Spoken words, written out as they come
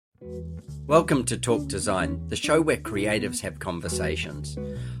Welcome to Talk Design, the show where creatives have conversations.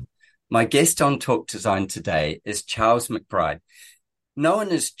 My guest on Talk Design today is Charles MacBride, known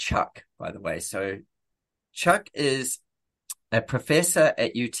as Chuck, by the way. So Chuck is a professor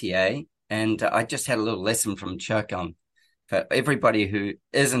at UTA, and I just had a little lesson from Chuck on for everybody who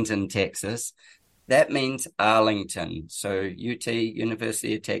isn't in Texas. That means Arlington. So UT,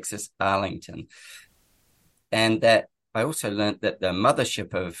 University of Texas, Arlington. And that I also learned that the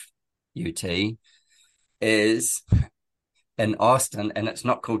mothership of UT is in Austin, and it's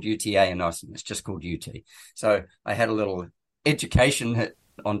not called UTA in Austin. It's just called UT. So I had a little education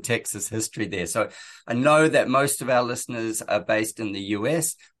on Texas history there. So I know that most of our listeners are based in the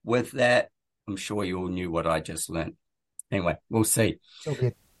US. With that, I'm sure you all knew what I just learned. Anyway, we'll see. It'll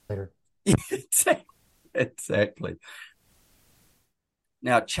be later. Exactly.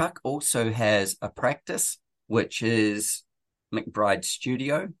 Now, Chuck also has a practice, which is MacBride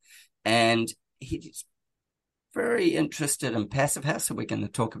Studio, and he's very interested in Passive House. So we're going to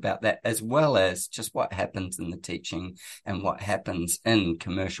talk about that, as well as just what happens in the teaching and what happens in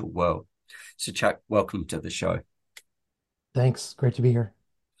commercial world. So Chuck, welcome to the show. Thanks. Great to be here.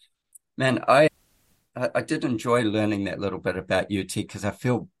 Man, I did enjoy learning that little bit about UT because I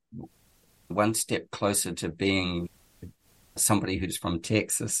feel one step closer to being somebody who's from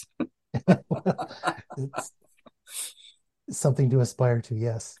Texas. It's something to aspire to,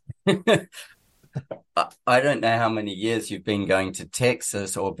 yes. I don't know how many years you've been going to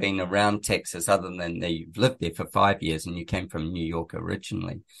Texas or been around Texas, other than that you've lived there for 5 years and you came from New York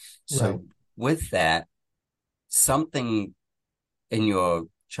originally. So Right. with that, something in your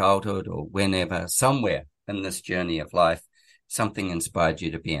childhood or whenever, somewhere in this journey of life, something inspired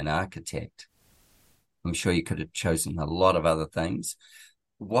you to be an architect. I'm sure you could have chosen a lot of other things.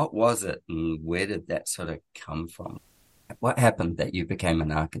 What was it, and where did that sort of come from? What happened that you became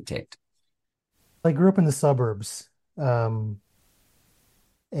an architect? I grew up in the suburbs, and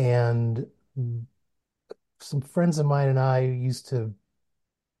some friends of mine and I used to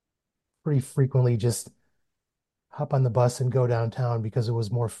pretty frequently just hop on the bus and go downtown because it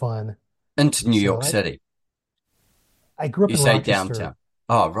was more fun. Into New So York I, City. I grew up You in say Rochester. downtown.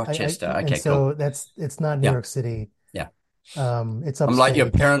 Oh, I Rochester. and Okay, cool. so it's not New Yeah, York City. yeah. It's I'm like, your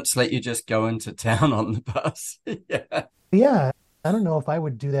upstate. parents let you just go into town on the bus. Yeah. Yeah, I don't know if I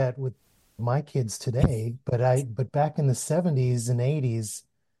would do that with my kids today, but back in the 70s and 80s,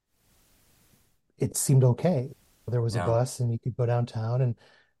 it seemed okay. There was a Yeah. bus and you could go downtown, and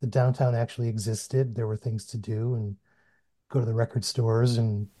the downtown actually existed. There were things to do and go to the record stores,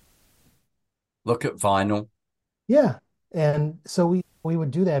 and Look at vinyl. yeah. And so we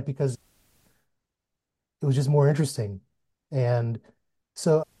would do that because it was just more interesting. And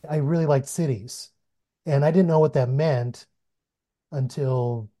so I really liked cities. And I didn't know what that meant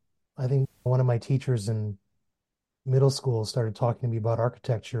until I think one of my teachers in middle school started talking to me about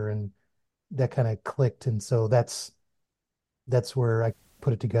architecture, and that kind of clicked. And so that's where I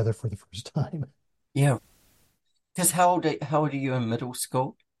put it together for the first time. Yeah. Because how old are you in middle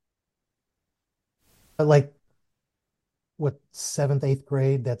school? But like what, seventh, eighth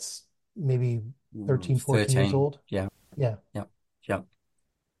grade, that's maybe 13, 14 years 13. old. Yeah. Yeah. Yeah. Yeah.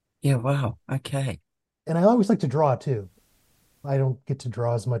 Yeah. Wow. Okay. And I always like to draw too. I don't get to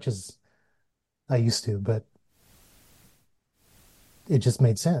draw as much as I used to, but it just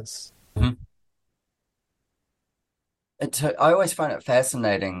made sense. Mhm. I always find it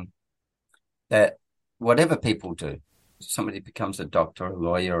fascinating that whatever people do, somebody becomes a doctor, a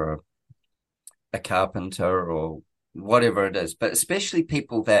lawyer, or a carpenter, or whatever it is, but especially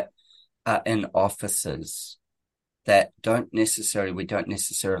people that are in offices that we don't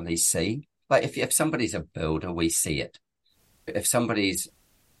necessarily see. Like if somebody's a builder, we see it. If somebody's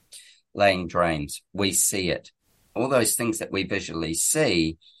laying drains, we see it. All those things that we visually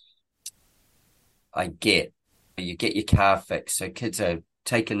see, I get. You get your car fixed, so kids are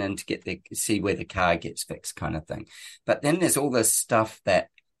taken in to see where the car gets fixed, kind of thing. But then there's all this stuff that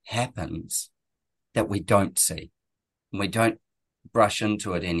happens that we don't see, and we don't brush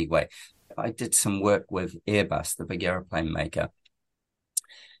into it anyway. I did some work with Airbus, the big airplane maker,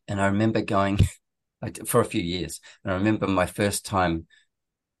 and I remember going for a few years, and I remember my first time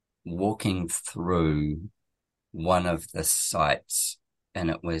walking through one of the sites, and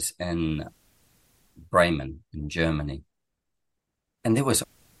it was in Bremen in Germany. And there was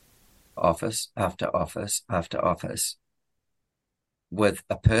office after office after office with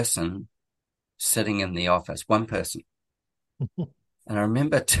a person sitting in the office, one person. And I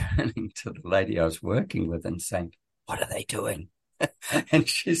remember turning to the lady I was working with and saying, "What are they doing?" And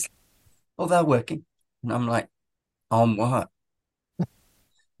she's, "Oh, they're working." And I'm like, "On what?"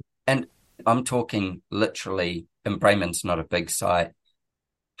 I'm talking literally, and Bremen's not a big site,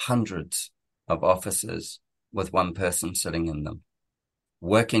 hundreds of offices with one person sitting in them,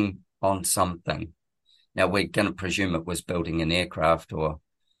 working on something. Now, we're going to presume it was building an aircraft or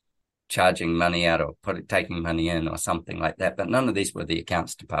charging money out or taking money in or something like that. But none of these were the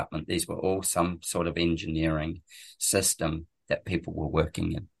accounts department. These were all some sort of engineering system that people were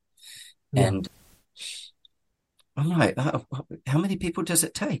working in. Yeah. And I'm like, oh, how many people does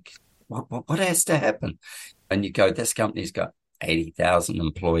it take? What has to happen? And you go, this company's got 80,000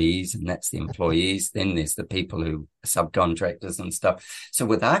 employees, and that's the employees. Then there's the people who are subcontractors and stuff. So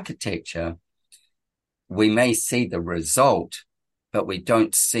with architecture, we may see the result, but we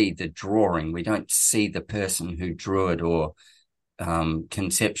don't see the drawing. We don't see the person who drew it or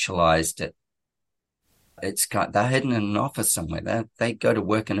conceptualized it. They're hidden in an office somewhere. They go to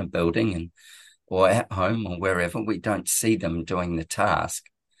work in a building and or at home or wherever. We don't see them doing the task.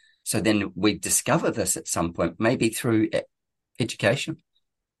 So then we discover this at some point, maybe through education.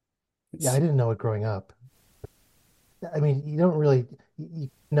 Yeah, It's I didn't know it growing up. I mean, you don't really you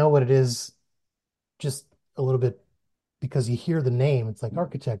know what it is just a little bit because you hear the name. It's like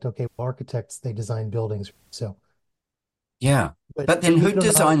architect. Okay, well, architects, they design buildings. So, yeah. But then but who you don't know how,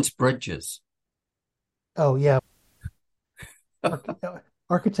 designs bridges? oh yeah, arch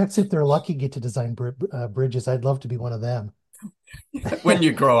architects, if they're lucky, get to design bridges. I'd love to be one of them. When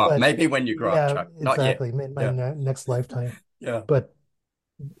you grow up, But maybe when you grow up, yeah, Chuck. Not yet. exactly. In my Yeah. next lifetime. Yeah. But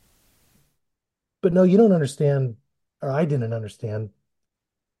no, you don't understand, or I didn't understand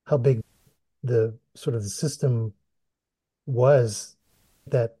how big the sort of the system was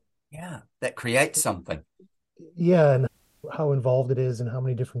that, Yeah. That creates something. yeah, and how involved it is and how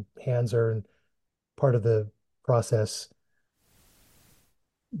many different hands are in part of the process.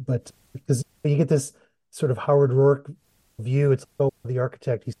 But because you get this sort of Howard Rourke view, it's like, oh, the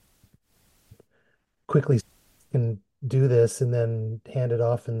architect, he quickly can do this and then hand it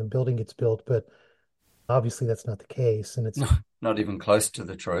off and the building gets built. But obviously that's not the case. And it's, No, not even close to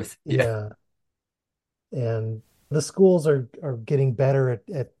the truth. Yeah. yeah. And the schools are getting better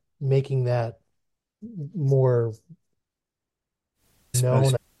at making that more I known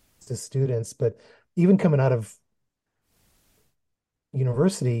suppose. to students. But even coming out of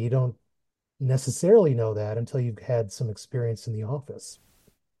university, you don't necessarily know that until you've had some experience in the office.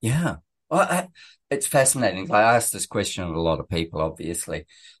 Yeah. Well, it's fascinating. I asked this question of a lot of people, obviously.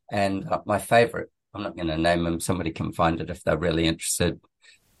 And my favorite, I'm not going to name him, somebody can find it if they're really interested,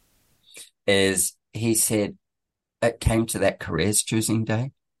 is he said it came to that careers choosing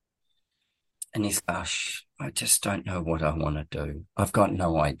day. And he's, gosh, I just don't know what I want to do. I've got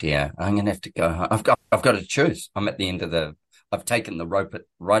no idea. I'm going to have to go home. I've got to choose. I'm at the end of I've taken the rope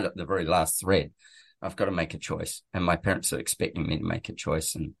right at the very last thread. I've got to make a choice. And my parents are expecting me to make a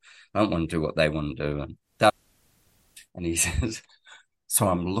choice and I don't want to do what they want to do. And he says, so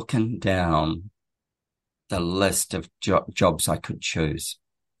I'm looking down the list of jobs I could choose.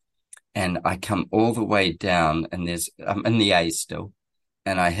 And I come all the way down and I'm in the A still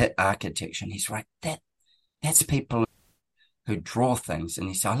and I hit architecture. And he's right. That's people who draw things. And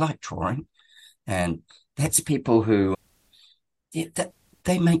he said, I like drawing. And that's people who, yeah,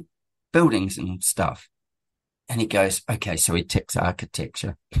 they make buildings and stuff. And he goes, okay, so he ticks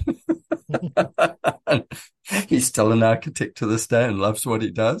architecture. He's still an architect to this day and loves what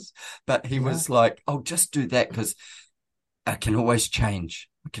he does. But he Yeah. was like, oh, just do that because I can always change.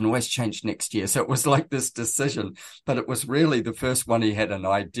 I can always change next year. So it was like this decision, but it was really the first one he had an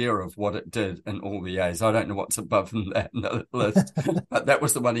idea of what it did in all the A's. I don't know what's above that in the list, but that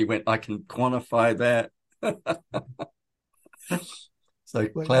was the one he went, I can quantify that. So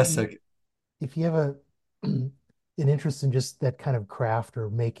But classic. if you have an interest in just that kind of craft or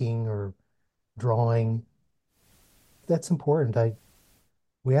making or drawing, that's important.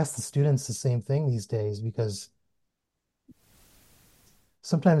 We ask the students the same thing these days because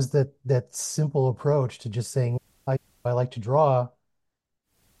sometimes that simple approach to just saying I like to draw,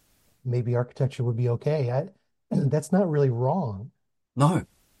 maybe architecture would be okay. That's not really wrong. No,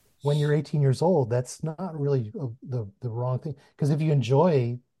 When you're 18 years old, that's not really the wrong thing. Because if you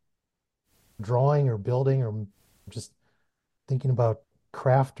enjoy drawing or building or just thinking about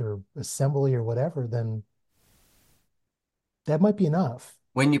craft or assembly or whatever, then that might be enough.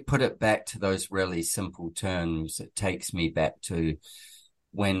 when you put it back to those really simple terms, it takes me back to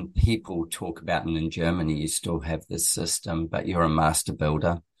when people talk about, and in Germany, you still have this system, but you're a master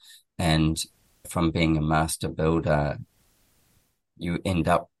builder. And from being a master builder, you end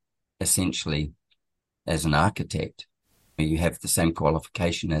up essentially as an architect. You have the same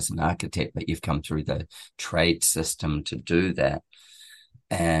qualification as an architect, but you've come through the trade system to do that.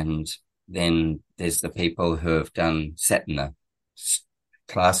 And Then there's the people who have sat in the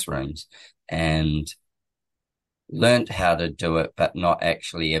classrooms and learned how to do it, but not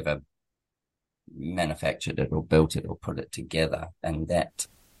actually ever manufactured it or built it or put it together. And that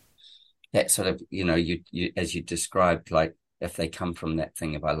sort of, you as you described, like if they come from that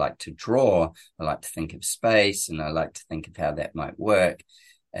thing of I like to draw, I like to think of space, and I like to think of how that might work.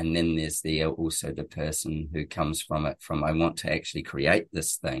 And then there's also the person who comes from it from I want to actually create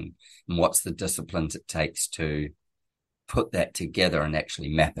this thing, and what's the disciplines it takes to put that together and actually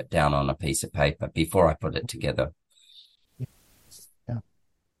map it down on a piece of paper before I put it together. Yeah.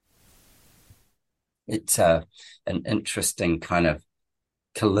 It's an interesting kind of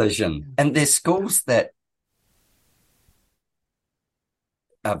collision. And there's schools that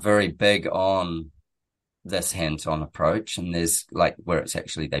are very big on this hands-on approach, and there's like where it's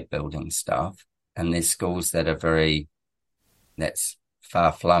actually they building stuff, and there's schools that are that's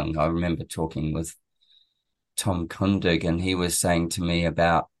far flung. I remember talking with Tom Kundig, and he was saying to me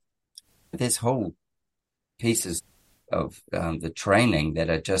about there's whole pieces of the training that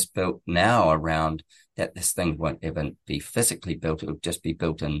are just built now around that this thing won't ever be physically built. It'll just be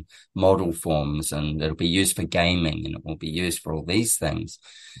built in model forms, and it'll be used for gaming, and it will be used for all these things.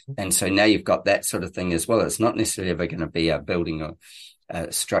 And so now you've got that sort of thing as well. It's not necessarily ever going to be a building or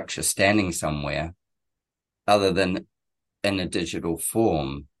a structure standing somewhere other than in a digital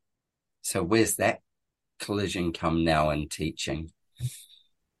form. So where's that collision come now in teaching?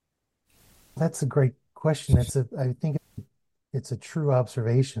 That's a great question. I think it's a true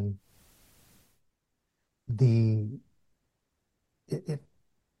observation. The if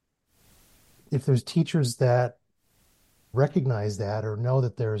if there's teachers that recognize that or know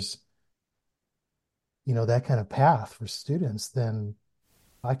that there's, that kind of path for students, then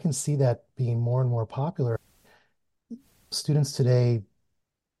I can see that being more and more popular. Students today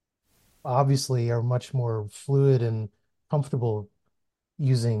obviously are much more fluid and comfortable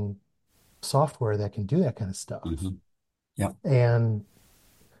using software that can do that kind of stuff. Mm-hmm. Yeah. And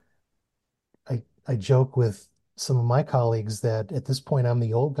I joke with some of my colleagues that at this point I'm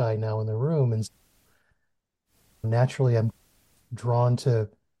the old guy now in the room, and naturally I'm drawn to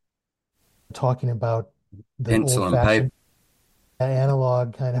talking about the Pencil and paper. old-fashioned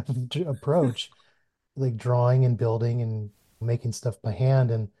analog kind of approach, like drawing and building and making stuff by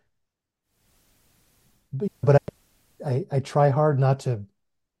hand. And but I try hard not to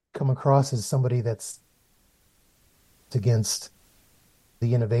come across as somebody that's against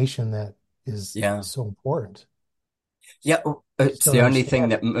the innovation that is Yeah. so important. Yeah. I just It's don't the only thing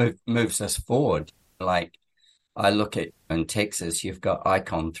understand that it. moves us forward. Like I look at in Texas, you've got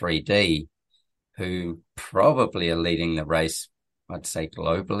Icon 3D, who probably are leading the race, I'd say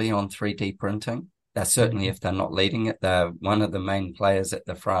globally on 3D printing. They're certainly, Mhm. if they're not leading it, they're one of the main players at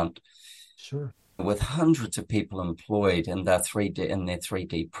the front Sure. with hundreds of people employed in their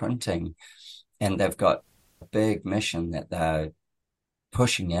 3D printing. And they've got a big mission that they're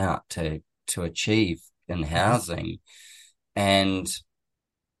pushing out to achieve in Mhm. housing. And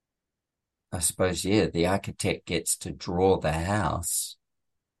I suppose, yeah, the architect gets to draw the house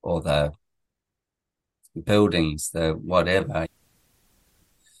or the buildings, the whatever,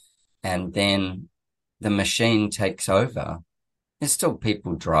 and then the machine takes over. There's still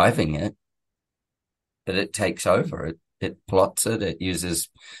people driving it, but it takes over. It plots it. It uses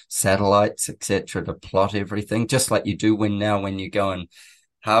satellites, etc., to plot everything, just like you do when you go and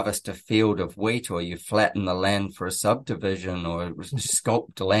harvest a field of wheat, or you flatten the land for a subdivision or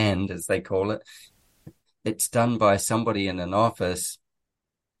sculpt land, as they call it. It's done by somebody in an office,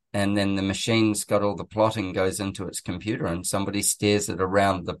 and then the machine's got all the plotting goes into its computer, and somebody steers it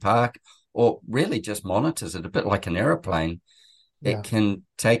around the park or really just monitors it a bit like an aeroplane. It Yeah. can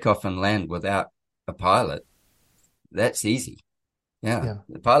take off and land without a pilot. That's easy. Yeah. Yeah.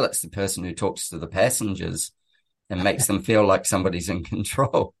 The pilot's the person who talks to the passengers and makes them feel like somebody's in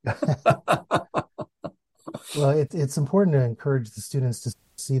control. Well, it's important to encourage the students to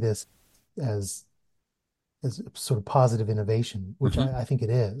see this as sort of positive innovation, which Mm-hmm. I think it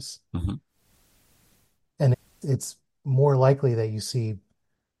is. Mm-hmm. And it's more likely that you see,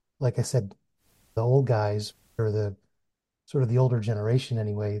 like I said, the old guys or the sort of the older generation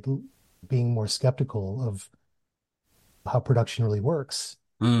anyway, being more skeptical of how production really works.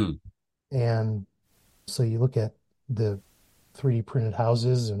 Mm. And so you look at the 3D printed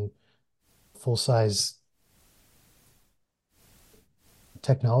houses and full size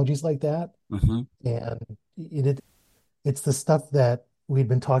technologies like that. Mm-hmm. And it's the stuff that we'd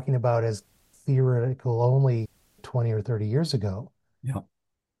been talking about as theoretical only 20 or 30 years ago. Yeah.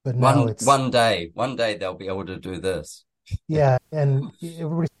 But now One it's, one day, one day they'll be able to do this. yeah, and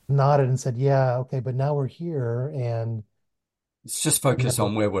everybody's nodded and said, yeah, okay, but now we're here. And, Let's just you focus know,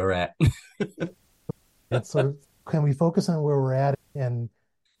 on where we're at. it's sort of, can we focus on where we're at and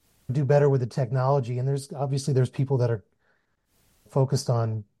do better with the technology? And there's people that are focused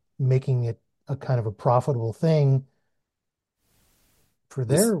on making it a kind of a profitable thing for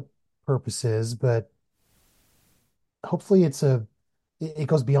This their purposes, but hopefully it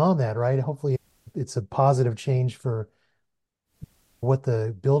goes beyond that, right? Hopefully it's a positive change for what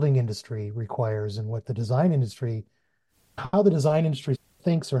the building industry requires and what the design industry, how the design industry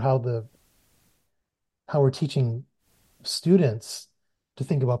thinks, or how we're teaching students to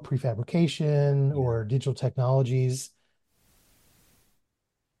think about prefabrication Yeah. or digital technologies.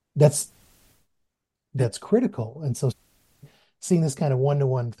 That's It, that's critical. And so seeing this kind of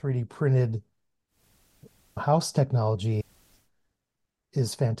one-to-one 3D printed house technology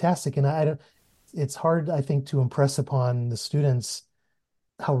is fantastic. And I don't, it's hard, I think, to impress upon the students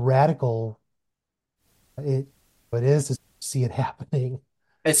how radical it it is to see it happening.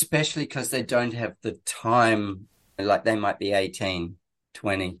 especially because they don't have the time, like they might be 18,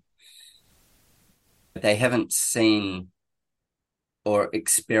 20. They haven't seen or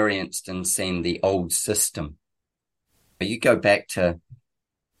experienced and seen the old system. You go back to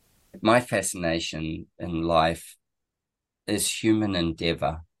my fascination in life is human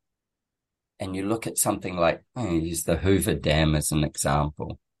endeavor. And you look at something like, use the Hoover Dam as an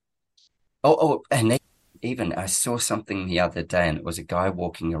example. And even I saw something the other day, and it was a guy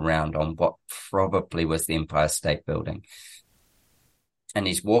walking around on what probably was the Empire State Building. And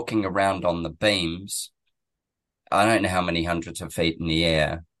he's walking around on the beams. I don't know how many hundreds of feet in the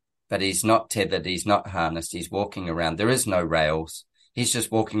air, but he's not tethered. He's not harnessed. He's walking around. There is no rails. He's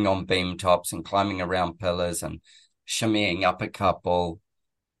just walking on beam tops and climbing around pillars and shimmying up a couple,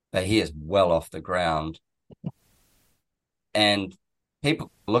 but he is well off the ground. And people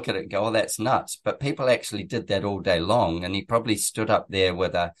look at it and go, oh, that's nuts. But people actually did that all day long. And he probably stood up there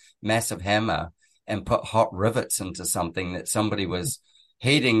with a massive hammer and put hot rivets into something that somebody was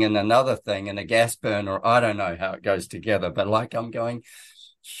heating in another thing in a gas burner. I don't know how it goes together, but like I'm going,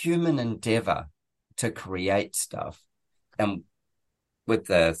 human endeavor to create stuff. And with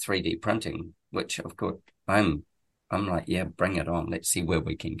the 3D printing, which of course I'm like, yeah, bring it on. Let's see where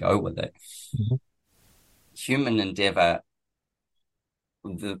we can go with it. Mhm. Human endeavor,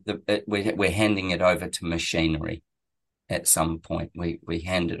 we're handing it over to machinery at some point. We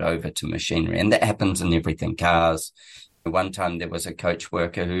hand it over to machinery, and that happens in everything. Cars. One time there was a coach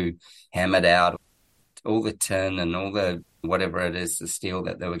worker who hammered out all the tin and all the whatever it is, the steel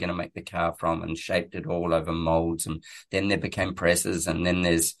that they were going to make the car from, and shaped it all over molds. And then there became presses, and then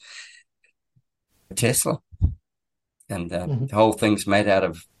there's Tesla, and Mhm. the whole thing's made out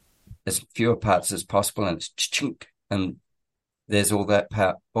of as fewer parts as possible, and it's chink, and there's all that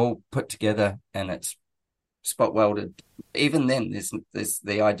part all put together, and it's spot welded. Even then, there's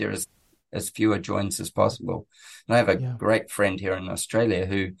the idea is as fewer joints as possible. And I have a Yeah. great friend here in Australia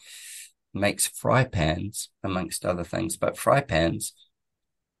who makes fry pans, amongst other things, but fry pans.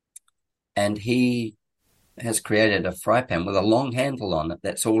 And he has created a fry pan with a long handle on it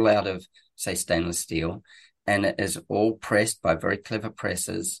that's all out of, say, stainless steel. And it is all pressed by very clever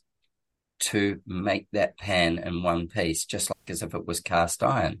pressers to make that pan in one piece, just like as if it was cast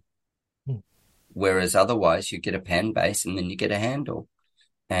iron. Mm. Whereas otherwise, you get a pan base and then you get a handle.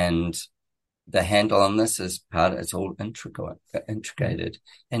 And the handle on this is it's all Mhm. integrated.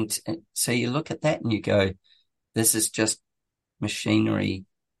 And so you look at that and you go, this is just machinery,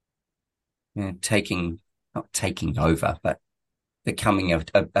 not taking over, but becoming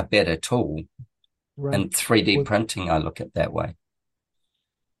a better tool. Right. And 3D Well, printing, I look at that way.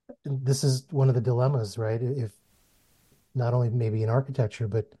 this is one of the dilemmas, right? If not only maybe in architecture,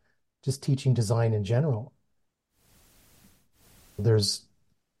 but just teaching design in general. There's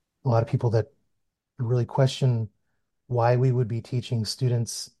a lot of people that really question why we would be teaching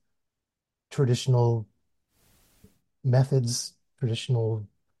students traditional methods, traditional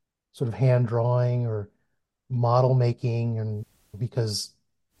sort of hand drawing or model making, and because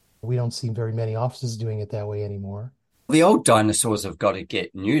we don't see very many offices doing it that way anymore. The old dinosaurs have got to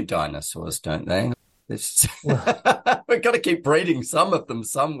get new dinosaurs, don't they? It's Well, we've got to keep breeding some of them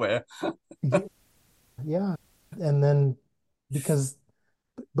somewhere. yeah. And then because,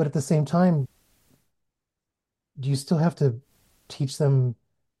 but at the same time, do you still have to teach them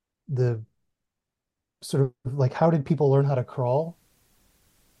the sort of like how did people learn how to crawl?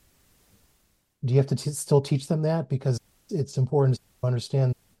 Do you have to still teach them that? Because it's important to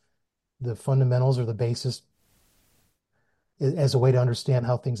understand the fundamentals or the basis as a way to understand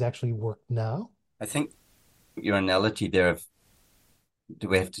how things actually work now. I think your analogy there of do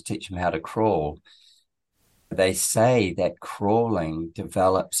we have to teach them how to crawl? They say that crawling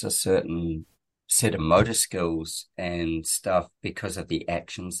develops a certain set of motor skills and stuff because of the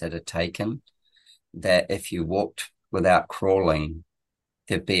actions that are taken. That if you walked without crawling,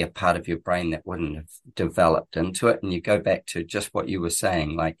 there'd be a part of your brain that wouldn't have developed into it. And you go back to just what you were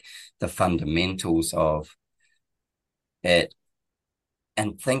saying, like the fundamentals of it,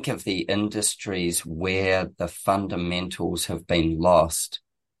 and think of the industries where the fundamentals have been lost.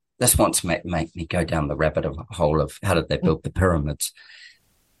 This wants to make me go down the rabbit hole of how did they build the pyramids?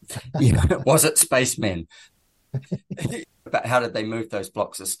 Was it spacemen? But how did they move those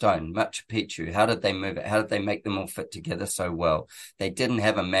blocks of stone? Machu Picchu, how did they move it? How did they make them all fit together so well? They didn't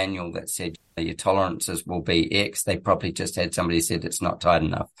have a manual that said your tolerances will be X. They probably just had somebody said it's not tight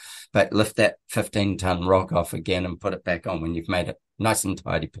enough. But lift that 15-ton rock off again and put it back on when you've made it nice and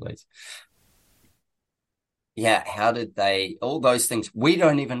tidy, please. Yeah, how did they, all those things, we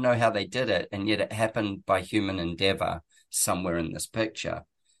don't even know how they did it, and yet it happened by human endeavor somewhere in this picture.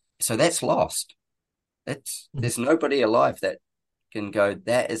 So that's lost. There's nobody alive that can go,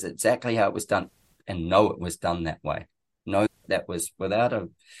 that is exactly how it was done, and know it was done that way. Know that was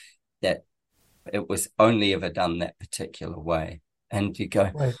that it was only ever done that particular way. And you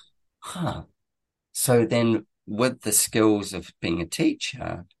go, Right. huh. So then with the skills of being a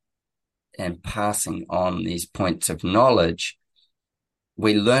teacher and passing on these points of knowledge,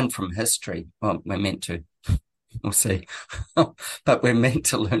 we learn from history. Well, we're meant to. We'll see. But we're meant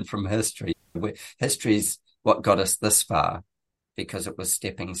to learn from history. History's what got us this far because it was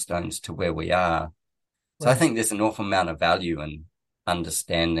stepping stones to where we are. So I Right. think there's an awful amount of value in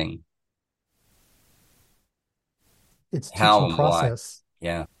understanding It's how teaching and why. process.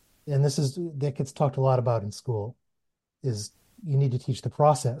 Yeah. And this is that gets talked a lot about in school is you need to teach the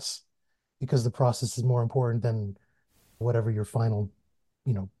process because the process is more important than whatever your final,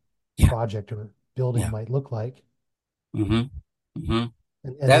 you know, Yeah. project or building Yeah. might look like. Mm-hmm. Mm-hmm.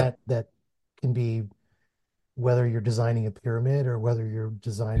 And That, that can be whether you're designing a pyramid or whether you're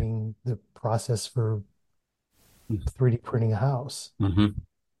designing the process for 3D printing a house.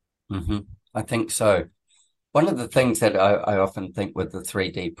 mm-hmm. Mm-hmm. I think so. One of the things that I often think with the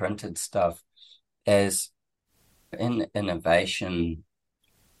 3D printed stuff is in innovation,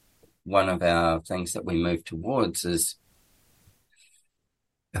 one of our things that we move towards is,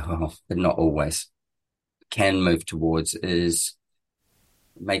 but not always, can move towards is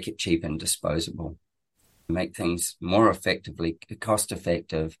make it cheap and disposable, make things more effectively cost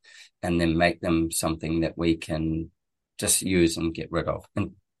effective, and then make them something that we can just use and get rid of.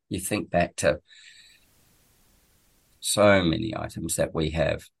 And you think back to so many items that we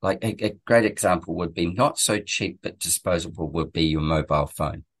have. Like a great example would be not so cheap but disposable would be your mobile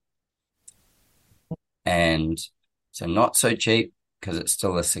phone. And so not so cheap because it's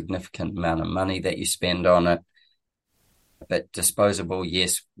still a significant amount of money that you spend on it. But disposable,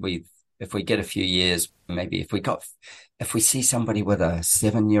 yes, if we get a few years, maybe if we see somebody with a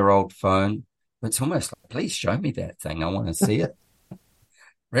 7-year-old phone, it's almost like, please show me that thing. I want to see it.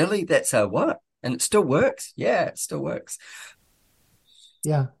 Really? That's a what? And it still works? Yeah, it still works.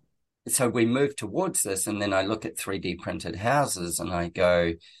 Yeah. So we move towards this, and then I look at 3D printed houses and I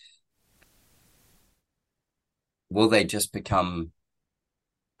go, will they just become,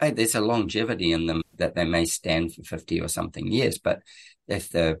 hey, there's a longevity in them that they may stand for 50 or something years, but if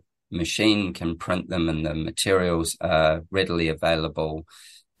the machine can print them and the materials are readily available,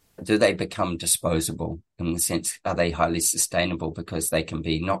 do they become disposable in the sense, are they highly sustainable because they can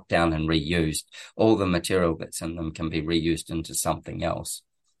be knocked down and reused? All the material that's in them can be reused into something else.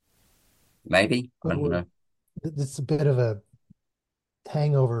 Maybe, I But don't know. it's a bit of a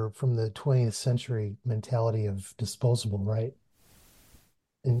hangover from the 20th century mentality of disposable, right?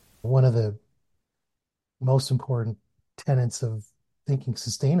 And one of the most important tenets of thinking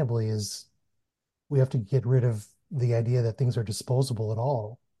sustainably is we have to get rid of the idea that things are disposable at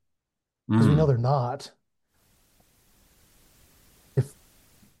all because we know Mm, they're not. If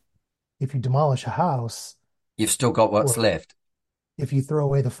if you demolish a house you've still got what's or left. if you throw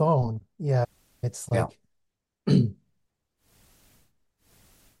away the phone, yeah, it's Yeah. like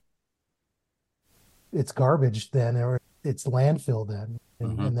it's garbage then or it's landfill then.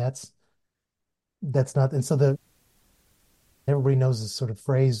 And Hmm. and that's not and so the everybody knows this sort of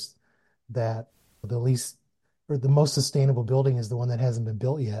phrase that the least or the most sustainable building is the one that hasn't been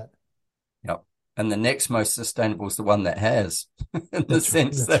built yet. Yeah. And the next most sustainable is the one that has, in the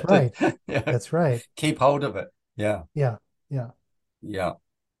sense That's that right. yeah, That's right. keep hold of it. Yeah. Yeah. Yeah. Yeah.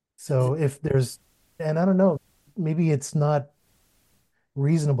 So if there's and I don't know, maybe it's not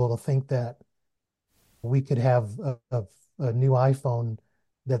reasonable to think that we could have a new iPhone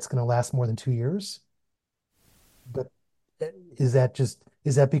that's going to last more than 2 years. But is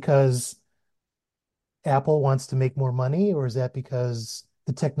that because Apple wants to make more money, or is that because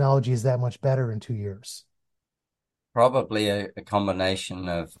the technology is that much better in 2 years? Probably a combination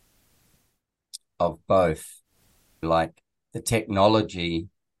of both. Like the technology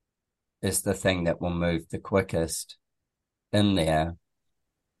is the thing that will move the quickest in there.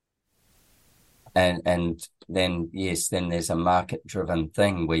 And then yes, then there's a market driven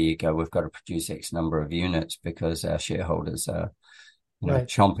thing where you go, we've got to produce X number of units because our shareholders are, Right.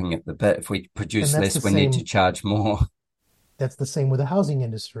 chomping at the bit. If we And produce less, we need to charge more. that's the same with the housing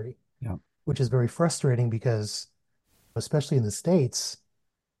industry, Yeah. which is very frustrating because especially in the States,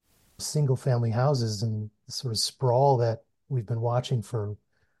 single family houses and the sort of sprawl that we've been watching for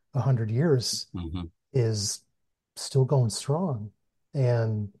 100 years Hmm. is still going strong.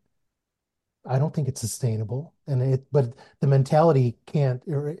 And I don't think it's sustainable. But the mentality can't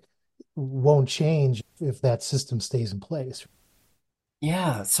or it won't change if that system stays in place.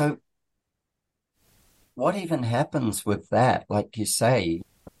 Yeah. So what even happens with that? Like you say,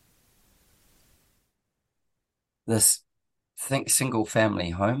 this single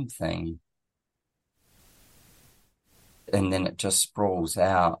family home thing, and then it just sprawls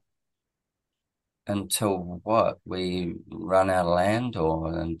out until what? We run out of land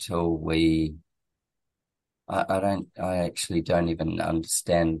or until I actually don't even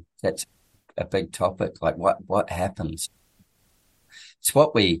understand. That's a big topic. Like what happens? It's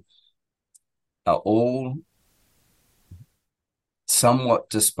what we are all somewhat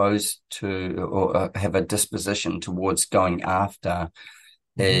disposed to or have a disposition towards going after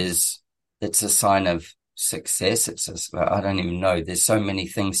Mhm. is it's a sign of success. I don't even know. There's so many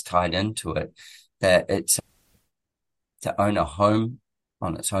things tied into it that it's to own a home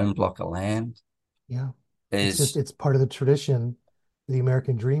on its own block of land Yeah. is, It's part of the tradition, the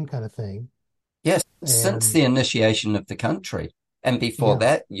American dream kind of thing. yes, since And the initiation of the country. And before yeah,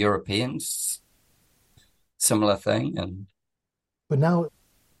 that, Europeans, similar thing. And but now,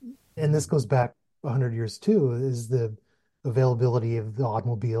 and this goes back 100 years too, is the availability of the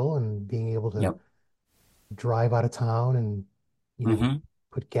automobile and being able to yep. drive out of town and, you know, Hmm.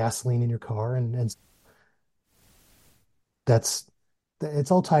 put gasoline in your car. And that's,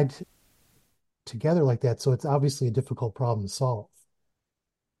 it's all tied together like that. So it's obviously a difficult problem to solve.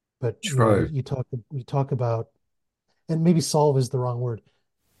 But, you know, True. you talk about, and maybe solve is the wrong word,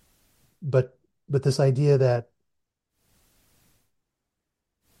 but, but this idea that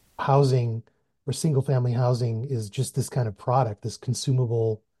housing or single family housing is just this kind of product, this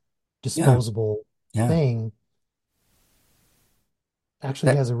consumable, Yeah. disposable Yeah. thing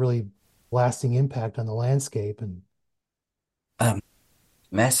actually That has a really lasting impact on the landscape. And um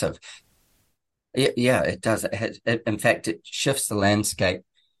massive. Yeah, it does. In fact, it shifts the landscape.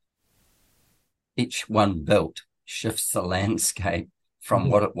 Each one built shifts the landscape from mhm,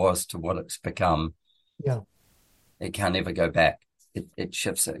 what it was to what it's become. yeah, It can't ever go back. It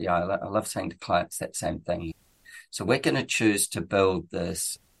shifts it. Yeah, I love saying to clients that same thing. So we're going to choose to build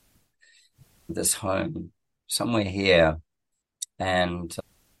this home somewhere here, and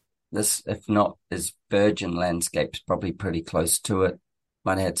this, if not, is virgin landscapes, probably pretty close to it.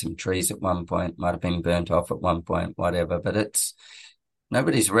 Might have had some trees at one point, might have been burnt off at one point, whatever. But it's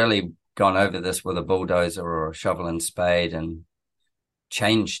nobody's really gone over this with a bulldozer or a shovel and spade and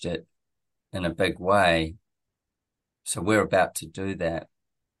changed it in a big way. So we're about to do that.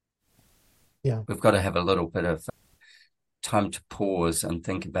 yeah, We've got to have a little bit of time to pause and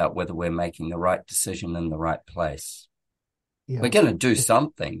think about whether we're making the right decision in the right place. We're yeah. going to do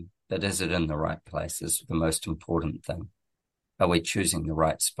something, but is it in the right place is the most important thing. Are we choosing the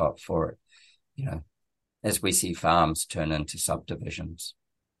right spot for it? You know, as we see farms turn into subdivisions.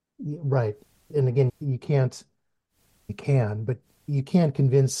 Right. And again, you can, but you can't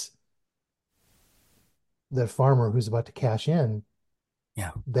convince the farmer who's about to cash in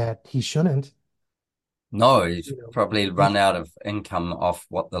Yeah. that he shouldn't, No, he's you know, probably he, run out of income off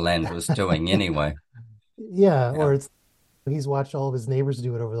what the land was doing anyway. yeah, Yeah. or it's he's watched all of his neighbors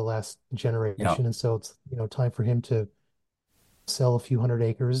do it over the last Yeah. generation, and so it's, you know, time for him to sell a few hundred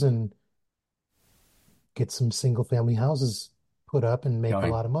acres and get some single family houses put up and make a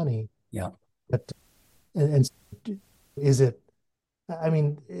Going. lot of money. Yeah. But and is it? I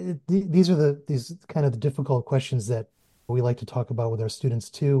mean, these are these kind of the difficult questions that we like to talk about with our students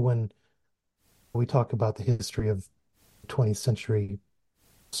too when we talk about the history of 20th century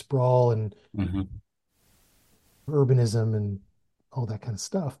sprawl and Hmm. urbanism and all that kind of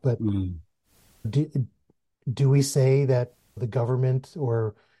stuff. But Mm. do do we say that the government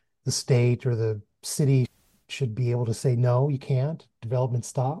or the state or the city should be able to say, no, you can't. Development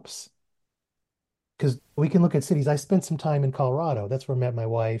stops. Because we can look at cities. I spent some time in Colorado. That's where I met my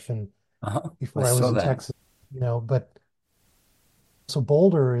wife, and I before I was saw in that. Texas, but so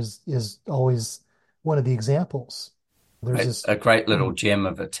Boulder is always one of the examples. There's It's this, a great little gem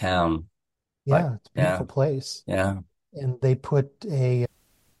of a town. Like, yeah, it's a yeah, beautiful place. yeah. And they put a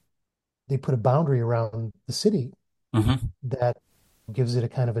boundary around the city Hmm. that gives it a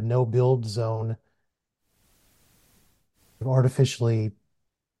kind of a no build zone, artificially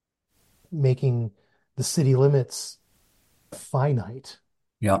making the city limits finite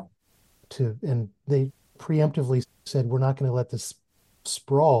Yeah. and they preemptively said we're not going to let this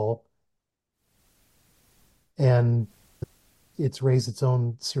sprawl, and it's raised its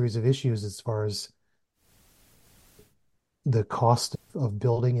own series of issues as far as the cost of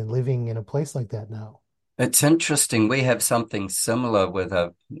building and living in a place like that now. It's interesting. We have something similar with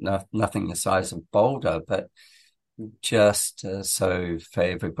nothing the size of Boulder, but just so for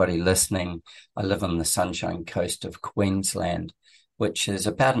everybody listening, I live on the Sunshine Coast of Queensland, which is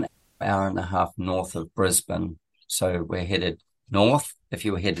about an hour and a half north of Brisbane. So we're headed north. If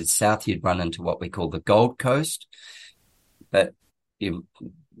you were headed south, you'd run into what we call the Gold Coast, but you,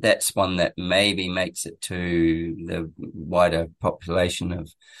 that's one that maybe makes it to the wider population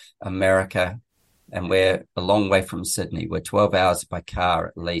of America. And we're a long way from Sydney. We're 12 hours by car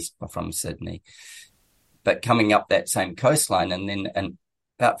at least from Sydney. But coming up that same coastline, and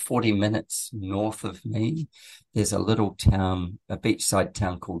about 40 minutes north of me, there's a little town, a beachside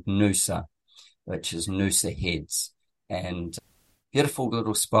town called Noosa, which is Noosa Heads. And beautiful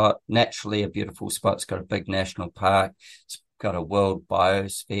little spot, naturally a beautiful spot. It's got a big national park. It's got a World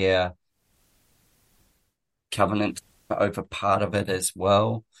Biosphere Covenant over part of it as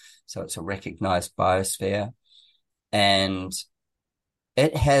well. So it's a recognized biosphere. And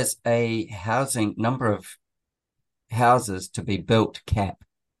it has a housing number of houses to be built cap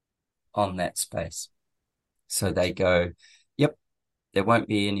on that space. So they go, yep, there won't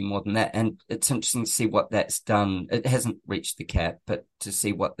be any more than that. And it's interesting to see what that's done. It hasn't reached the cap, but to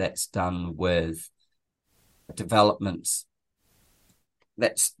see what that's done with developments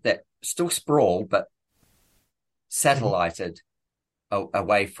that still sprawl, but Mhm. satellited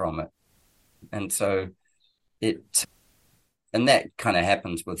away from it. And so it, and that kind of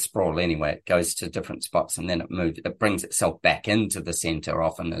happens with sprawl anyway. It goes to different spots and then it brings itself back into the center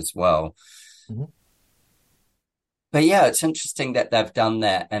often as well. Mhm. But yeah, it's interesting that they've done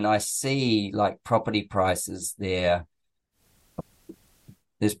that. And I see like property prices there.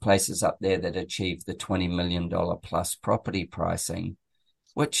 There's places up there that achieve the $20 million plus property pricing,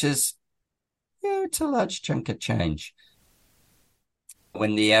 which is, yeah, it's a large chunk of change.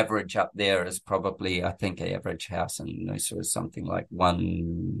 When the average up there is probably, I think, an average house in Noosa is something like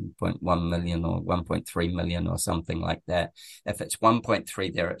 1.1 million or 1.3 million or something like that. If it's 1.3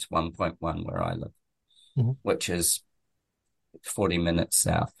 there, it's 1.1 where I live, Mhm. which is 40 minutes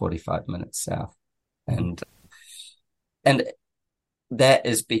south, 45 minutes south. Mhm. And and that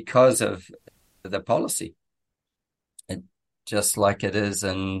is because of the policy. It, just like it is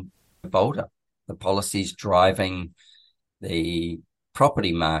in Boulder. The policy's driving the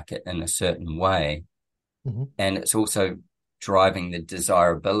property market in a certain way. Mhm. And it's also driving the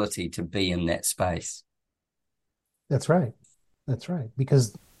desirability to be in that space. That's right. That's right.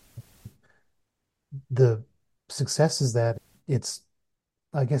 Because the success is that it's,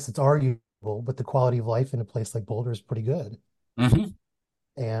 I guess it's arguable, but the quality of life in a place like Boulder is pretty good. Hmm.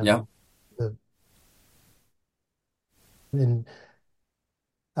 Yeah. And the and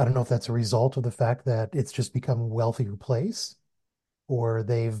I don't know if that's a result of the fact that it's just become a wealthier place, or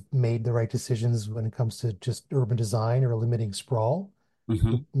they've made the right decisions when it comes to just urban design or limiting sprawl.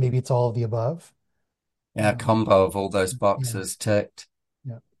 Hmm. Maybe it's all of the above. Yeah. Um, Combo of all those yeah, boxes ticked.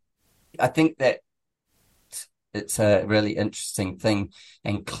 yeah. I think that it's a really interesting thing.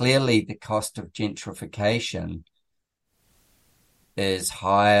 And clearly the cost of gentrification is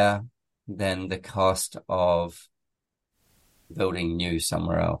higher than the cost of building new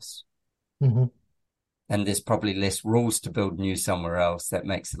somewhere else. Hmm. And there's probably less rules to build new somewhere else. That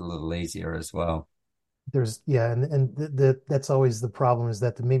makes it a little easier as well. Yeah, and that's always the problem is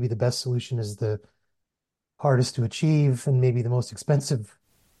that maybe the best solution is the hardest to achieve and maybe the most expensive,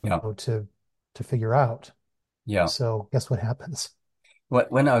 Yeah. to figure out. Yeah. So guess what happens?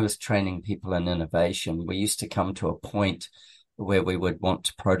 When I was training people in innovation, we used to come to a point where we would want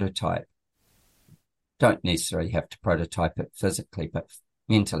to prototype. Don't necessarily have to prototype it physically, but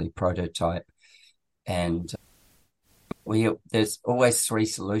mentally prototype. And there's always three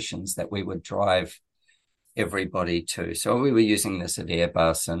solutions that we would drive everybody to. So we were using this at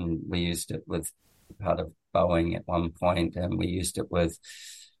Airbus and we used it with part of Boeing at one point, and we used it with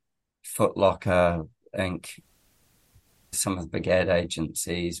Foot Locker Inc., some of the big ad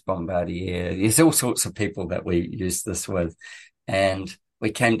agencies, Bombardier. There's all sorts of people that we use this with. And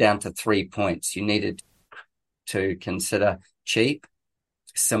we came down to 3 points. You needed to consider cheap,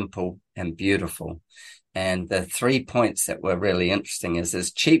 simple, and beautiful. And the 3 points that were really interesting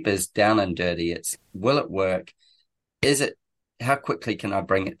is cheap is down and dirty. It's will it work? Is it, how quickly can I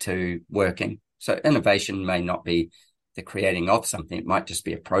bring it to working? So innovation may not be the creating of something. It might just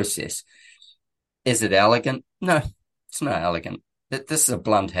be a process. Is it elegant? No, it's not elegant. This is a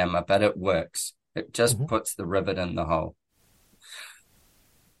blunt hammer, but it works. It just Hmm. puts the rivet in the hole.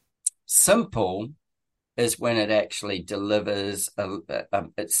 Simple is when it actually delivers.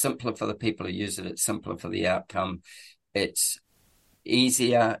 It's simpler for the people who use it. It's simpler for the outcome. It's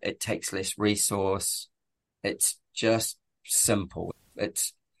easier. It takes less resource. It's just simple.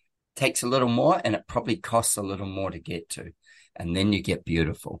 It takes a little more and it probably costs a little more to get to. And then you get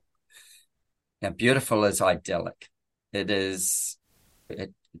beautiful. Now, beautiful is idyllic.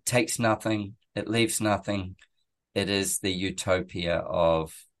 It takes nothing. It leaves nothing. It is the utopia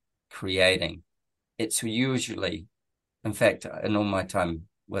of creating. It's usually, in fact, in all my time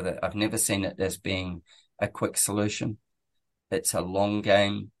with it, I've never seen it as being a quick solution. It's a long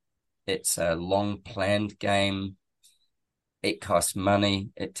game. It's a long planned game. It costs money.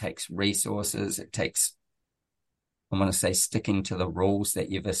 It takes resources. It takes, I want to say, sticking to the rules that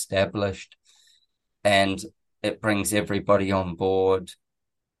you've established. And it brings everybody on board.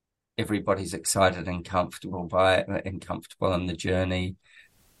 Everybody's excited and comfortable by it and comfortable in the journey.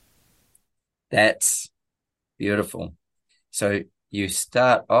 That's beautiful. So you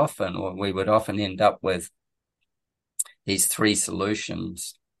start often, or we would often end up with these three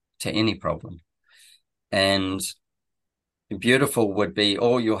solutions to any problem. And beautiful would be,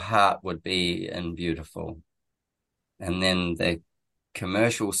 all your heart would be in beautiful. And then the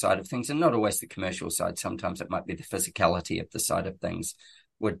commercial side of things, and not always the commercial side, sometimes it might be the physicality of the side of things,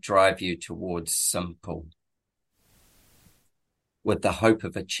 would drive you towards simple with the hope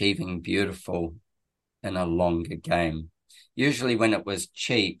of achieving beautiful in a longer game. Usually when it was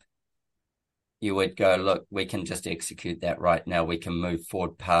cheap, you would go, look, we can just execute that right now. We can move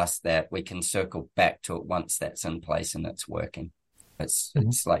forward past that. We can circle back to it once that's in place and it's working. Hmm.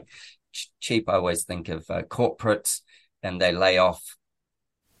 It's like cheap. I always think of corporates, and they lay off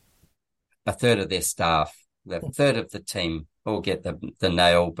a third of their staff. The third of the team all get the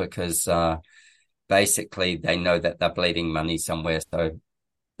nail because basically they know that they're bleeding money somewhere. So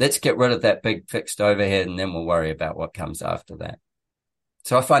let's get rid of that big fixed overhead, and then we'll worry about what comes after that.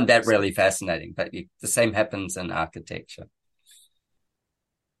 So I find that really fascinating. But the same happens in architecture.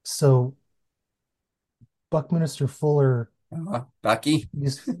 So Buckminster Fuller Bucky?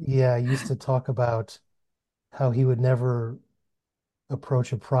 used to talk about how he would never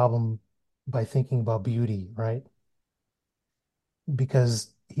approach a problem by thinking about beauty, right?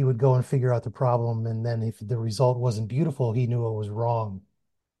 Because he would go and figure out the problem, and then if the result wasn't beautiful, he knew it was wrong.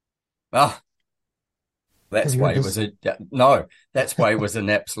 Oh, Have that's you why heard he was this? a no. That's why he was an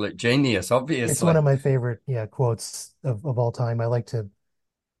absolute genius. It's one Obviously, of my favorite, yeah, quotes of all time. I like to,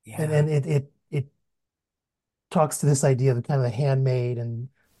 yeah. and it talks to this idea of kind of the handmade and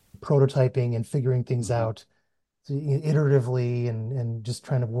prototyping and figuring things Mhm. out iteratively and just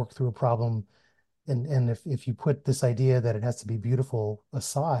trying to work through a problem. And if you put this idea that it has to be beautiful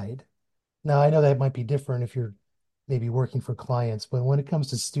aside, now I know that might be different if you're maybe working for clients, but when it comes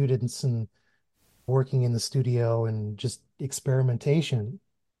to students and working in the studio and just experimentation,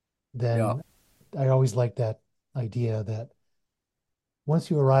 Yeah. then I always like that idea that once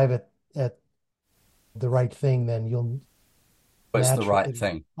you arrive at the right thing, then you'll It's the right naturally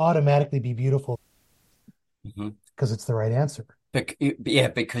thing. automatically be beautiful Hmm. because it's the right answer. Yeah,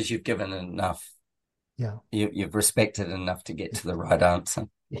 because you've given enough. Yeah. You've respected enough to get to the right answer.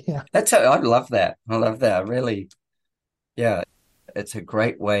 Yeah. I love that. I love that. I really, yeah, it's a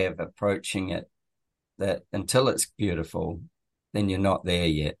great way of approaching it. That until it's beautiful, then you're not there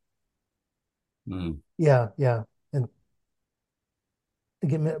yet. Mm, Yeah. Yeah. And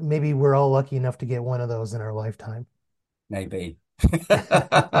again, maybe we're all lucky enough to get one of those in our lifetime. maybe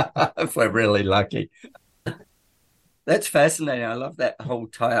if we're really lucky. That's fascinating. I love that whole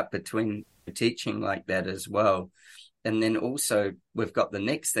tie up between teaching like that as well. And then also we've got the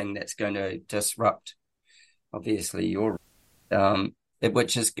next thing that's going to disrupt, obviously,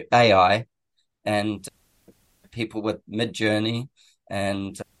 which is AI and people with Midjourney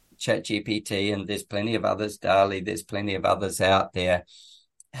and ChatGPT, and there's plenty of others, DALI, there's plenty of others out there.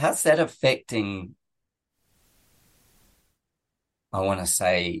 How's that affecting, I want to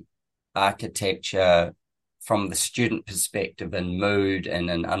say, architecture from the student perspective and mood and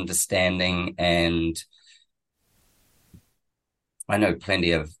an understanding. And I know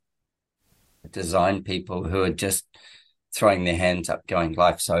plenty of design people who are just throwing their hands up going,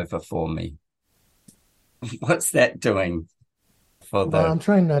 life's over for me. What's that doing for Well, the, I'm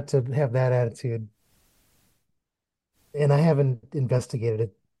trying not to have that attitude, and I haven't investigated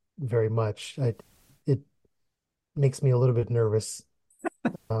it very much. It makes me a little bit nervous.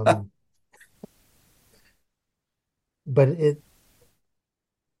 Um, but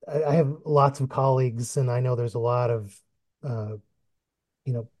I have lots of colleagues, and I know there's a lot of, uh,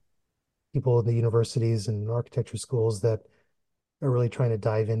 you know, people in the universities and architecture schools that are really trying to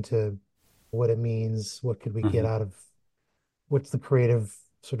dive into what it means, what could we get Mhm, out of, what's the creative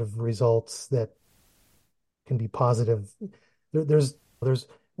sort of results that can be positive. There's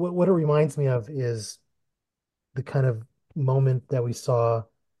what it reminds me of is the kind of moment that we saw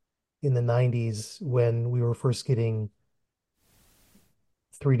in the 90s when we were first getting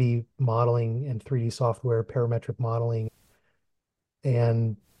 3D modeling and 3D software, parametric modeling,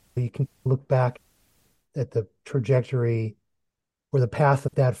 and you can look back at the trajectory or the path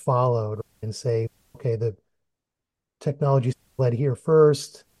that that followed and say, okay, the technology led here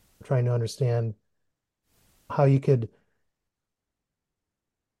first, trying to understand how you could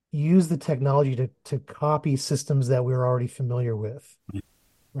use the technology to copy systems that we were already familiar with,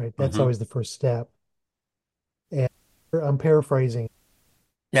 right? That's mhm. always the first step. And I'm paraphrasing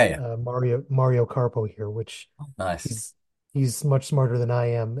Yeah, yeah. Mario Carpo here, which Nice. he's he's much smarter than I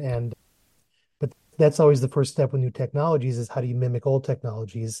am, and but that's always the first step with new technologies is how do you mimic old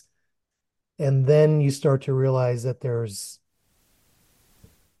technologies, and then you start to realize that there's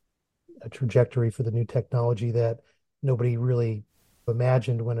a trajectory for the new technology that nobody really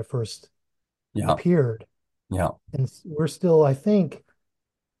imagined when it first Yeah, appeared, yeah. and we're still, I think,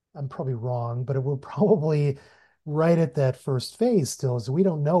 I'm probably wrong, but we're probably right at that first phase still, is we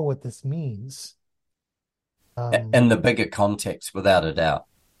don't know what this means. Um, In the bigger context, without a doubt.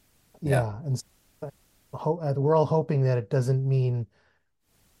 Yeah. yeah, and we're all hoping that it doesn't mean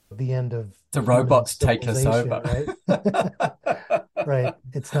the end of The human robots take us civilization, over. right? Right.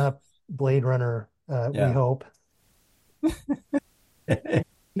 It's not Blade Runner, we Yeah. hope.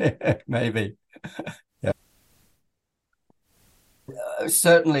 Maybe. Yeah.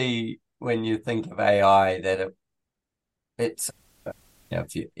 Certainly, when you think of AI, it's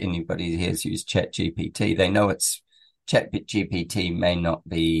if anybody here has used Chat GPT, they know it's Chat GPT may not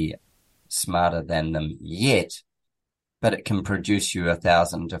be smarter than them yet, but it can produce you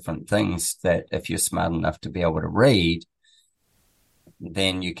 1,000 different things that if you're smart enough to be able to read,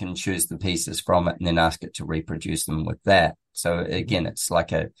 then you can choose the pieces from it and then ask it to reproduce them with that. So Mhm. again, it's like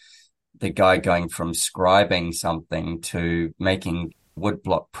the guy going from scribing something to making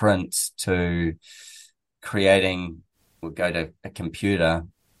woodblock prints to creating, we'll go to a computer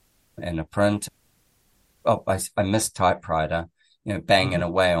and a print. Oh, I missed typewriter, banging Mhm.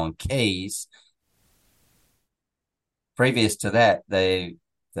 away on keys. Previous to that, the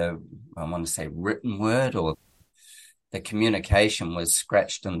I want to say written word or the communication was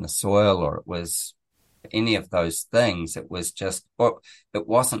scratched in the soil or it was any of those things. It was just, well, it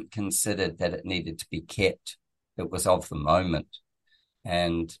wasn't considered that it needed to be kept. It was of the moment.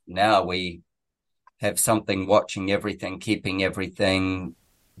 And now we have something watching everything, keeping everything.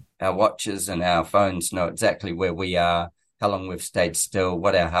 Our watches and our phones know exactly where we are, how long we've stayed still,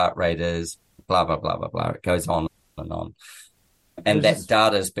 what our heart rate is, blah, blah, blah, blah, blah. It goes on and on. And There's that this,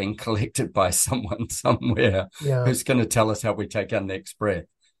 data is being collected by someone somewhere yeah, who's going to tell us how we take our next breath.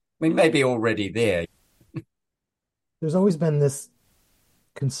 We may be already there. there's always been this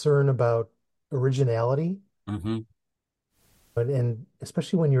concern about originality, Mm-hmm. and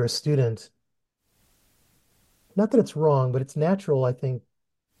especially when you're a student, not that it's wrong, but it's natural, I think,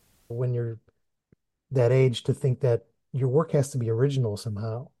 when you're that age to think that your work has to be original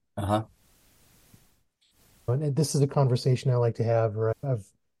somehow. Uh-huh. And this is a conversation I like to have, or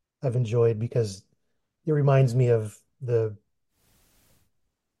I've enjoyed because it reminds me of the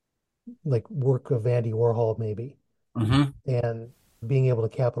like work of Andy Warhol, maybe, Mm-hmm. and being able to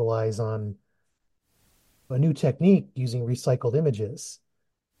capitalize on a new technique using recycled images.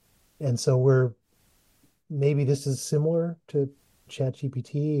 And so we're maybe this is similar to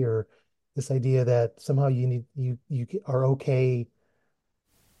ChatGPT or this idea that somehow you are okay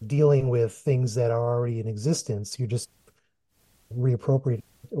dealing with things that are already in existence. You're just reappropriating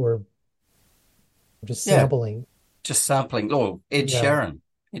or just Yeah, sampling. just sampling. Oh, Ed Yeah, Sheeran.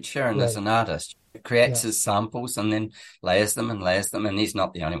 Ed Sheeran is right. an artist. He creates Yeah, his samples and then layers them and layers them. And he's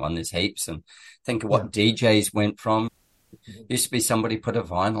not the only one. There's heaps. And think of yeah. what DJs went from. Mhm. Used to be somebody put a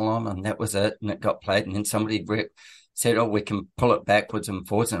vinyl on and that was it, and it got played, and then somebody said, "Oh, we can pull it backwards and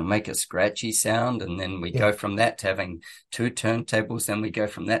forwards and make a scratchy sound," and then we Yeah. go from that to having two turntables, then we go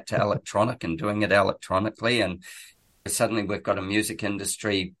from that to electronic and doing it electronically, and suddenly we've got a music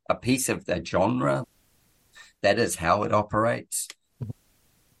industry, a piece of the genre that is how it operates.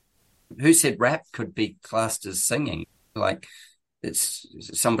 Who said rap could be classed as singing? Like it's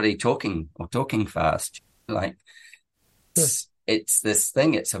somebody talking or talking fast. Like Sure. it's this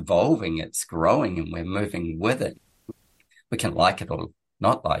thing, it's evolving, it's growing, and we're moving with it. We can like it or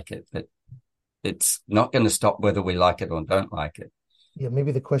not like it, but it's not going to stop whether we like it or don't like it. Yeah,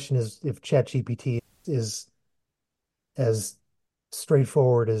 maybe the question is if ChatGPT is as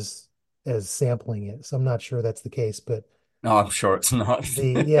straightforward as sampling is. I'm not sure that's the case, but No, I'm sure it's not.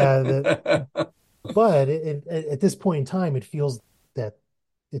 the yeah, but at this point in time, it feels that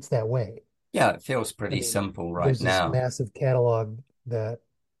it's that way. Yeah, it feels I pretty mean, simple right there's this now. massive catalog that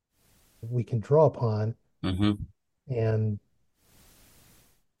we can draw upon, Hmm. and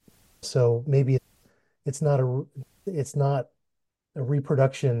so maybe it's not a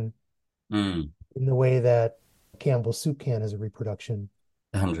reproduction Mm, in the way that Campbell's soup can is a reproduction.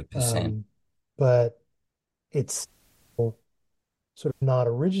 100%. Um, but it's sort of not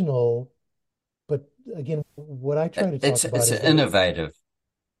original. But again, what I try to talk about It's is that innovative.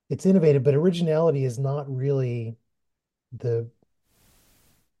 it's innovative, but originality is not really the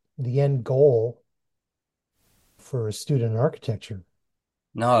the end goal for a student in architecture.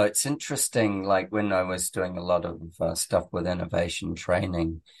 No, it's interesting. Like when I was doing a lot of stuff with innovation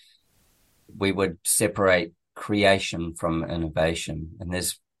training, we would separate creation from innovation, and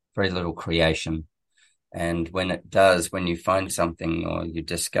there's very little creation. And when it does, when you find something or you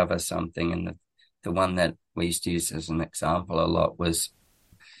discover something, and the one that we used to use as an example a lot was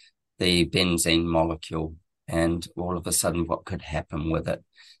the benzene molecule, and all of a sudden, what could happen with it?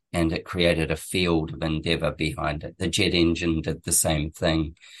 And it created a field of endeavor behind it. The jet engine did the same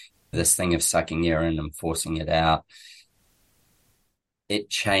thing. This thing of sucking air in and forcing it out. It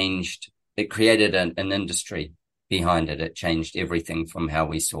changed, it created an industry behind it. It changed everything from how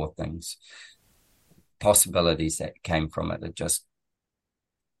we saw things. Possibilities that came from it are just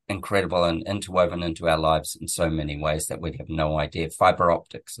incredible and interwoven into our lives in so many ways that we'd have no idea. Fiber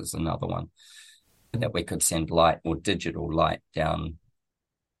optics is another one, that we could send light or digital light down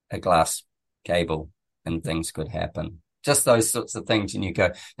a glass cable and things could happen. Just those sorts of things. And you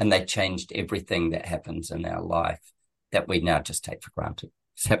go, and they changed everything that happens in our life that we now just take for granted.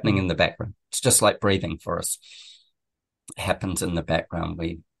 It's happening Mhm. in the background. It's just like breathing for us. It happens in the background.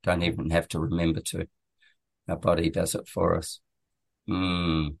 We don't even have to remember to. Our body does it for us.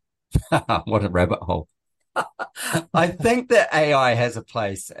 Mm. What a rabbit hole. I think that AI has a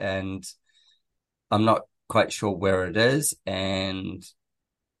place, and I'm not quite sure where it is. And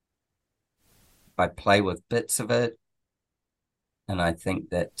I play with bits of it. And I think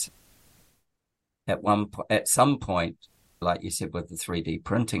that at some point, like you said with the 3D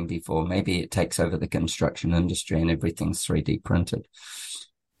printing before, maybe it takes over the construction industry and everything's 3D printed.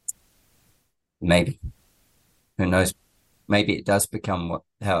 Maybe. Who knows? Maybe it does become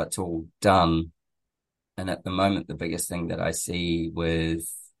how it's all done. And at the moment, the biggest thing that I see with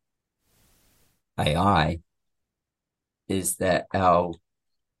AI is that our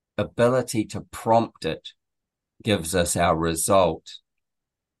ability to prompt it gives us our result,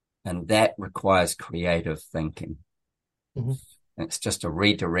 and that requires creative thinking. Mhm. It's just a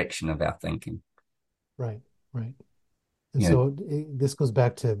redirection of our thinking. Right, right. And You know, so this goes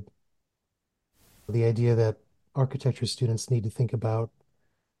back to the idea that architecture students need to think about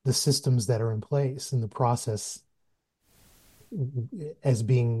the systems that are in place and the process as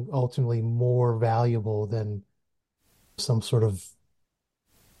being ultimately more valuable than some sort of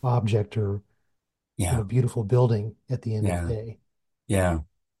object or yeah, beautiful building at the end of the yeah, day.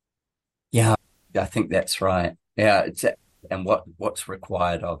 yeah, yeah. I think that's right. Yeah, and what's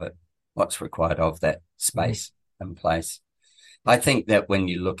required of it? What's required of that Mhm. space and place? I think that when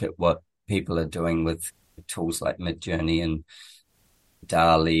you look at what people are doing with tools like Midjourney and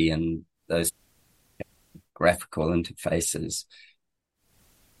DALI and those graphical interfaces,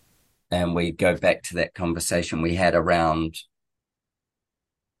 and we go back to that conversation we had around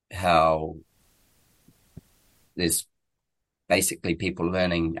how there's basically people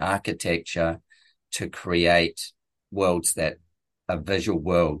learning architecture to create worlds that are visual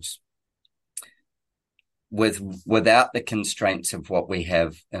worlds without the constraints of what we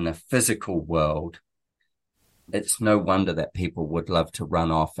have in a physical world. It's no wonder that people would love to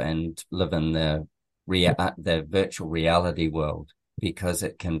run off and live in the virtual reality world, because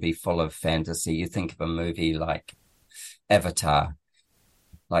it can be full of fantasy. You think of a movie like avatar.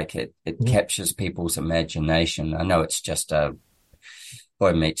 Like it Mhm. captures people's imagination. I know it's just a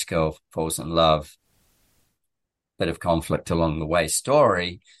boy meets girl, falls in love, bit of conflict along the way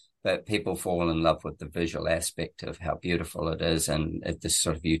story, but people fall in love with the visual aspect of how beautiful it is and this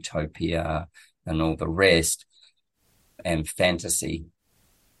sort of utopia and all the rest and fantasy.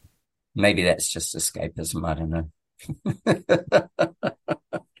 Maybe that's just escapism. I don't know.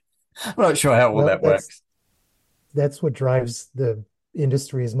 I'm not sure how all Well, that works. that's what drives the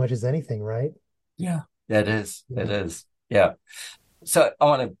industry as much as anything, right? Yeah, that is. That Yeah. is. Yeah. So I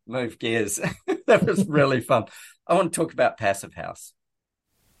want to move gears. That was really fun. I want to talk about Passive House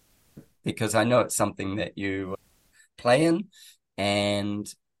because I know it's something that you play in and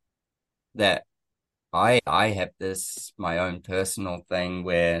that I have this my own personal thing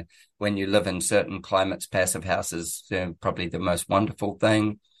where when you live in certain climates, Passive House is probably the most wonderful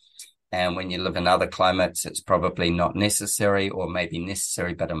thing. And when you live in other climates, it's probably not necessary or maybe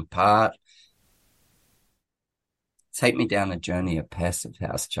necessary, but in part. Take me down a journey of Passive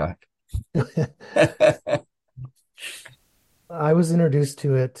House, Chuck. I was introduced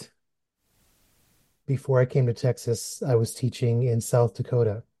to it before I came to Texas. I was teaching in South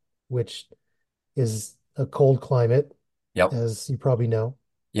Dakota, which is a cold climate, Yep. as you probably know.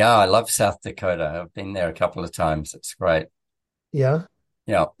 Yeah, I love South Dakota. I've been there a couple of times. It's great. Yeah,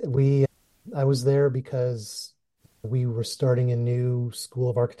 Yeah. we I was there because we were starting a new school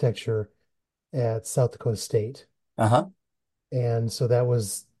of architecture at South Dakota State. Uh-huh. And so that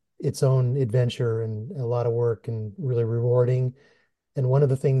was its own adventure and a lot of work and really rewarding. And one of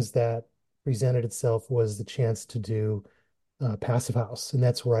the things that presented itself was the chance to do Passive House, and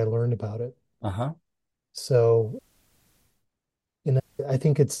that's where I learned about it. Uh-huh. So, you know, I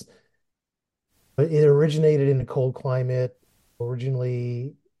think it originated in a cold climate,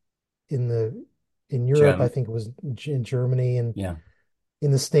 originally in the in Europe. I Germ. think it was in Germany, and Yeah.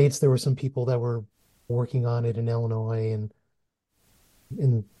 in the States there were some people that were working on it in Illinois and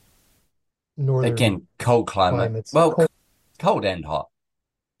in northern Again, cold climate. climates, Well, cold, cold and hot.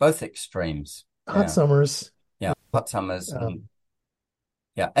 Both extremes. hot Yeah. summers, Yeah. Hot summers and um,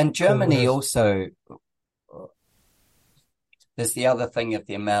 yeah. And cold Germany winters. also, there's the other thing of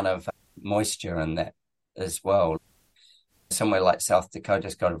the amount of moisture in that as well. Somewhere like South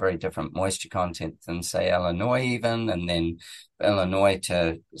Dakota's got a very different moisture content than, say, Illinois, even, and then Illinois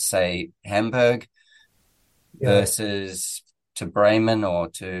to, say, Hamburg Yeah, versus to Bremen or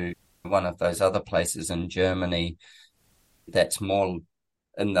to one of those other places in Germany that's more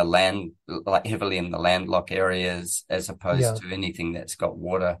in the land, like heavily in the landlocked areas, as opposed yeah. to anything that's got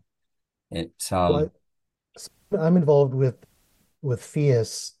water. It's Well, I'm involved with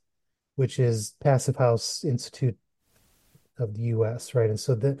FIAS, which is Passive House Institute of the U.S., right? And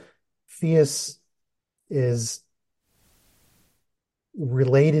so the FIAS is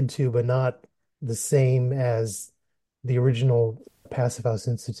related to, but not the same as the original Passive House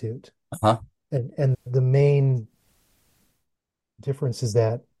Institute. uh-huh, And the main difference is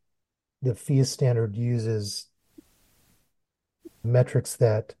that the FIAS standard uses metrics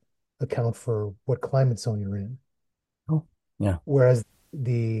that account for what climate zone you're in, oh, yeah, whereas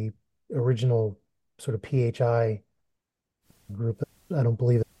the original sort of PHI group, I don't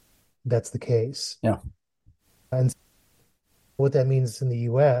believe that's the case. yeah. And what that means in the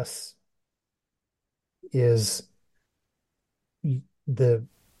US is the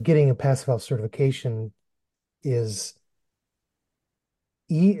getting a passive house certification is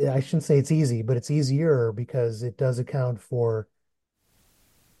I shouldn't say it's easy, but it's easier because it does account for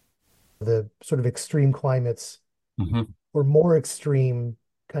the sort of extreme climates Hmm. or more extreme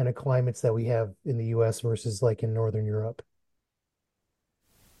kind of climates that we have in the US versus like in Northern Europe.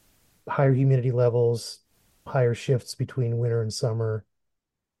 Higher humidity levels, higher shifts between winter and summer.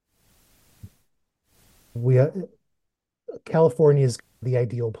 We California is the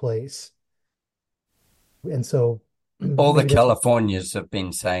ideal place. And so All the maybe that's Californians have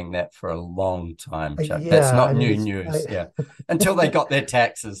been saying that for a long time, Chuck. That's yeah, not I mean new it's I news. Yeah. Until they got their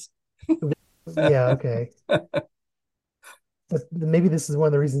taxes. yeah, okay. But maybe this is one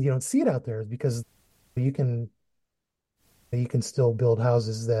of the reasons you don't see it out there is because you can you can still build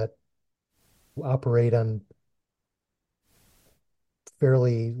houses that operate on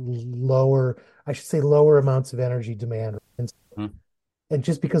fairly lower, I should say lower amounts of energy demand. And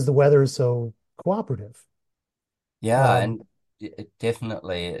just because the weather is so cooperative. Yeah, Um, and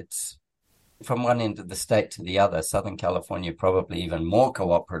definitely it's from one end of the state to the other. Southern California probably even more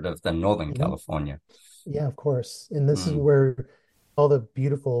cooperative than Northern mhm. California. Yeah, of course. And this is Mm, where all the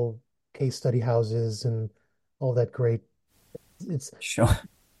beautiful case study houses and all that great it's sure.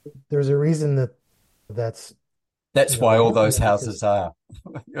 there's a reason that that's That's why all those Because houses are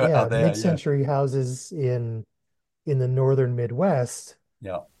yeah, there. Yeah. mid-century houses in the northern Midwest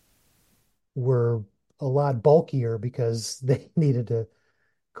Yeah. were a lot bulkier because they needed to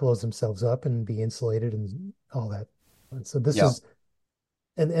close themselves up and be insulated and all that. And so this Yeah. is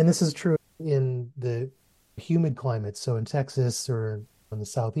and this is true in the humid climates. So in Texas or in the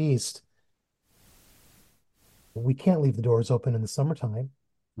southeast, we can't leave the doors open in the summertime.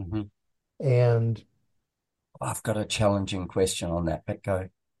 Hmm. And I've got a challenging question on that, but go.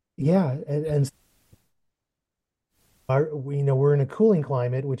 yeah, and we're in a cooling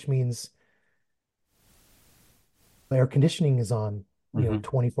climate, which means air conditioning is on, Hmm.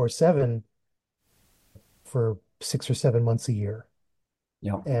 24/7 for 6 or 7 months a year.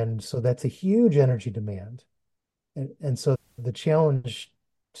 Yeah. And so that's a huge energy demand. And so the challenge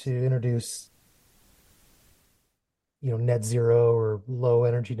to introduce, net zero or low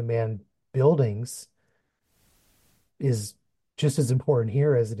energy demand buildings is just as important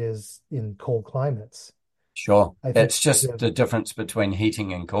here as it is in cold climates. Sure. I think It's we just have, the difference between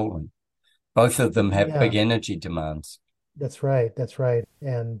heating and cooling. Both of them have yeah, big energy demands. that's right. That's right.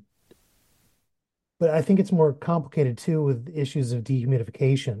 But I think it's more complicated too with issues of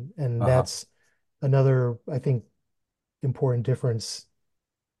dehumidification. And Uh-huh. that's another, I think, important difference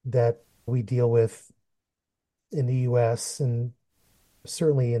that we deal with in the US and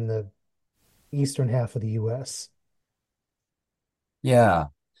certainly in the eastern half of the US. Yeah.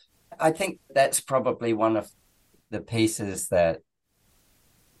 I think that's probably one of the pieces that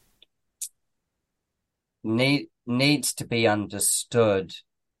needs to be understood.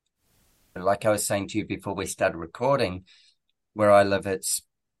 Like I was saying to you before we started recording, where I live, it's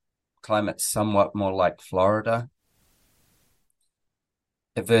climate's somewhat more like Florida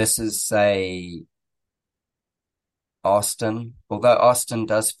versus, say, Austin. Although Austin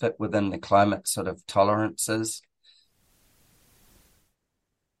does fit within the climate sort of tolerances,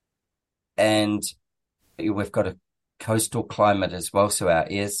 and we've got a coastal climate as well, so our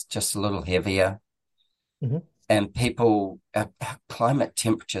air's just a little heavier. Mhm. And our climate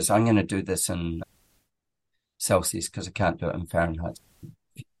temperatures, I'm going to do this in Celsius because I can't do it in Fahrenheit.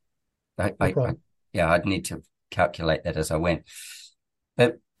 I, No I, I, problem. yeah, I'd need to calculate that as I went.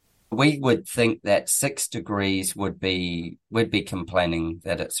 But we would think that 6 degrees we'd be complaining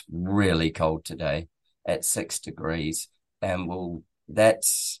that it's really cold today at 6 degrees. And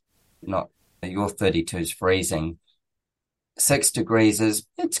that's not, your 32 is freezing. 6 degrees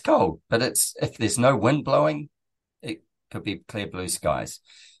it's cold, but if there's no wind blowing, it could be clear blue skies.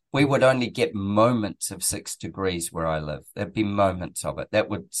 We Mhm. would only get moments of 6 degrees where I live. There'd be moments of it. That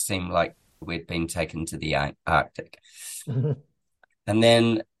would seem like we'd been taken to the Arctic. Mhm. And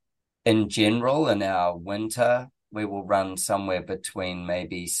then in general, in our winter, we will run somewhere between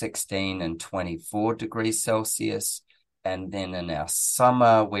maybe 16 and 24 degrees Celsius. And then in our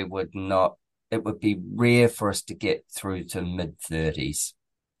summer, it would be rare for us to get through to mid 30s.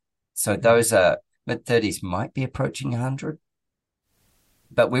 So Mhm. those are mid 30s might be approaching 100,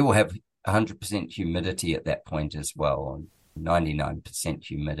 but we will have 100% humidity at that point as well, 99%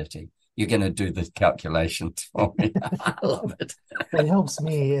 humidity. You're going to do the calculations for me. I love it. It helps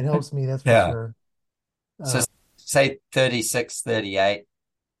me. It helps me, that's for Yeah. sure. So Uh, say 36, 38,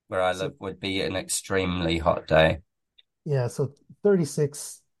 where I live so would be an extremely hot day. yeah, so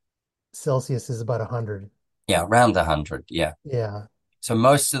 36 Celsius is about 100. Yeah, around 100. Yeah. Yeah. So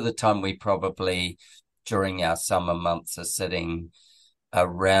most of the time we probably during our summer months are sitting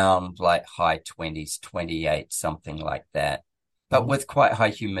around like high 20s, 28, something like that, but Mhm. with quite high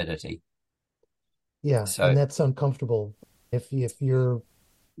humidity. Yeah, and So that's uncomfortable if you're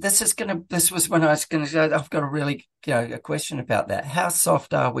this was when I was gonna say I've got a really a question about that. How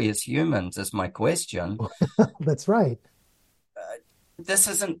soft are we as humans is my question. that's right. This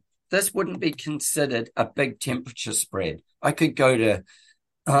isn't this wouldn't be considered a big temperature spread. I could go to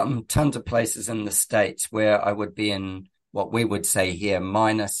tons of places in the States where I would be in what we would say here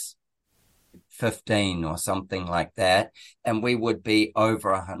minus 15 or something like that, and we would be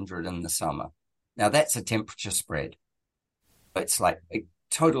over 100 in the summer. Now that's a temperature spread. It's like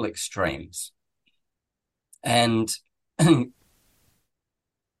total extremes. And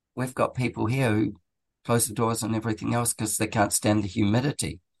we've got people here who close the doors and everything else because they can't stand the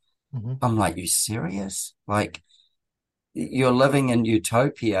humidity. Mhm. I'm like, you serious? Like, you're living in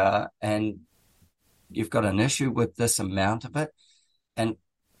utopia and you've got an issue with this amount of it. And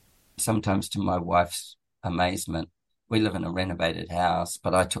sometimes, to my wife's amazement, we live in a renovated house,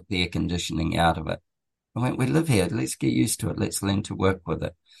 but I took the air conditioning out of it. I went, we live here. Let's get used to it. Let's learn to work with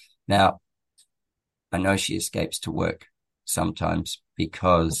it. Now, I know she escapes to work. sometimes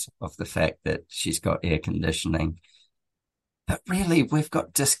because of the fact that she's got air conditioning. But really, we've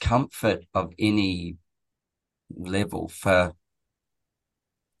got discomfort of any level for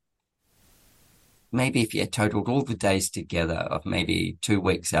maybe if you totaled all the days together of maybe 2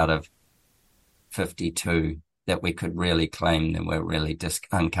 weeks out of 52 that we could really claim that we're really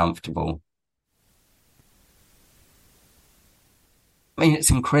uncomfortable. I mean, it's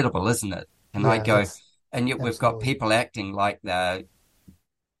incredible, isn't it? And I Yeah, go, it's and yet we've got absolutely. people acting like they're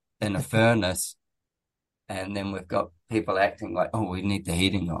in a furnace, and then we've got people acting like, oh, we need the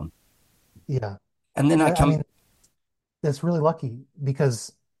heating on. Yeah. And then I I come, mean, that's really lucky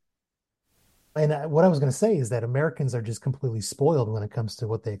because, and what I was going to say is that Americans are just completely spoiled when it comes to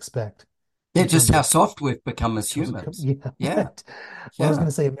what they expect yeah, in just terms how of, soft we've become as humans. yeah, Yeah, right. Well, I was yeah. going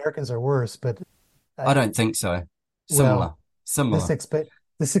to say Americans are worse, but I I, don't think so. Similar, well, this similar. expect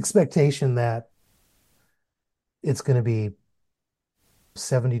this expectation that it's going to be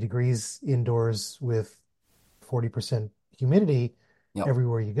 70 degrees indoors with 40% humidity Yep,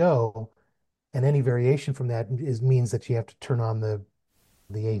 everywhere you go, and any variation from that is means that you have to turn on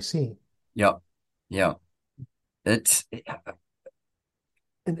the AC. yep, yep. It's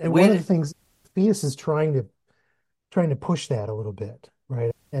And one of where, the things Theus is trying to push that a little bit,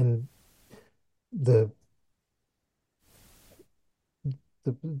 right? And the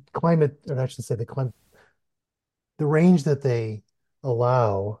the climate, or I should say the climate, the range that they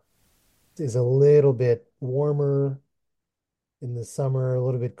allow is a little bit warmer in the summer, a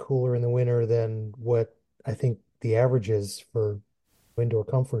little bit cooler in the winter than what I think the average is for indoor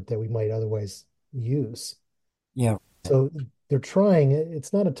comfort that we might otherwise use. yeah. So they're trying,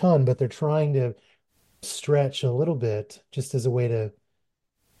 it's not a ton, but they're trying to stretch a little bit just as a way to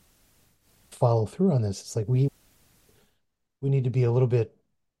follow through on this. It's like we need to be a little bit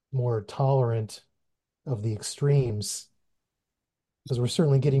more tolerant of the extremes because we're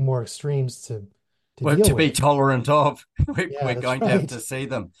certainly getting more extremes to Well, deal to be with. tolerant of, Yeah, we're that's going to have right. to see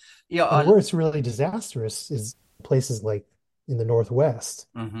them. Yeah, And where it's really disastrous is places like in the Northwest,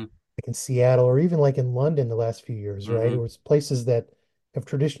 hmm like in Seattle, or even like in London the last few years, right? hmm Or it's places that have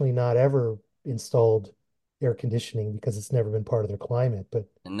traditionally not ever installed air conditioning because it's never been part of their climate. But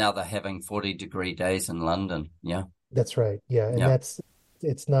And now they're having 40-degree days in London. Yeah, that's right. Yeah. And yeah.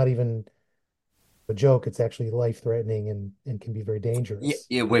 it's not even a joke. It's actually life-threatening and can be very Yeah, dangerous.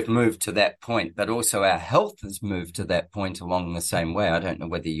 yeah, we've moved to that point, but also our health has moved to that point along the same way. I don't know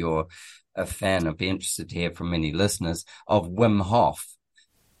whether you're a fan. I'd be interested to hear from any listeners of Wim Hof.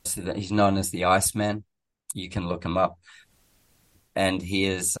 So that he's known as the Iceman. You can look him up, and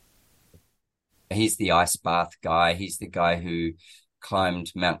he's the ice bath guy. He's the guy who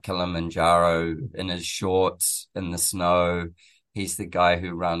climbed Mount Kilimanjaro in his shorts in the snow. He's the guy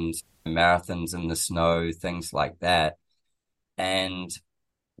who runs marathons in the snow, things like that. And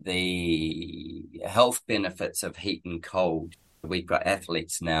the health benefits of heat and cold. We've got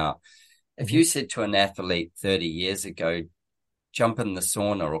athletes now. If Mhm. you said to an athlete 30 years ago, jump in the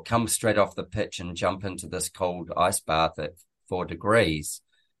sauna or come straight off the pitch and jump into this cold ice bath at 4 degrees,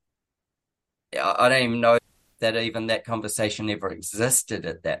 I don't even know that even that conversation ever existed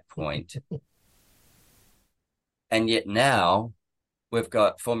at that point. And yet now we've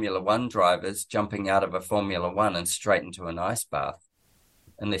got Formula One drivers jumping out of a Formula One and straight into an ice bath,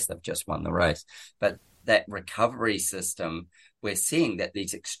 unless they've just won the race. But that recovery system, we're seeing that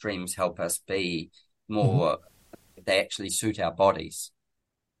these extremes help us be Mhm. more, they actually suit our bodies.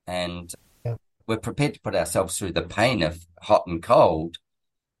 And Yeah. we're prepared to put ourselves through the pain of hot and cold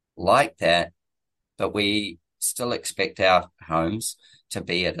like that, but we still expect our homes to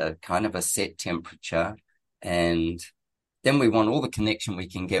be at a kind of a set temperature. And then we want all the connection we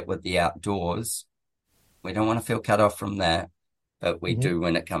can get with the outdoors. We don't want to feel cut off from that, but we Mhm. do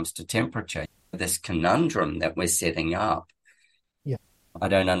when it comes to temperature. This conundrum that we're setting up, Yeah. I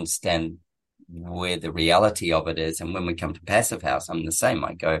don't understand where the reality of it is. And when we come to Passive House, I'm the same.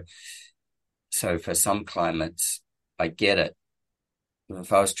 I go, so for some climates, I get it.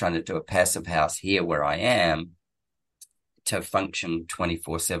 If I was trying to do a passive house here where I am to function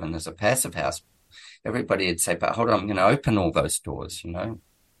 24/7 as a passive house, everybody would say, but hold on, I'm going to open all those doors, you know.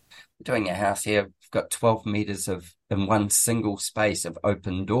 Doing a house here, we've got 12 meters of in one single space of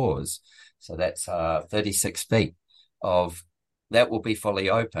open doors. So that's 36 feet of that will be fully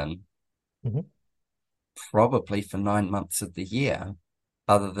open Mhm. probably for 9 months of the year,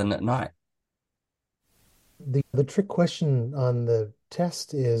 other than at night. The trick question on the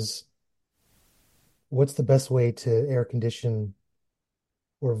test is what's the best way to air condition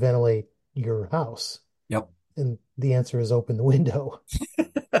or ventilate your house? Yep. And the answer is open the window.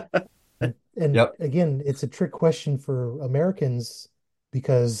 And And Yep. again, it's a trick question for Americans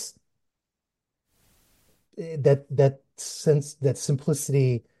because that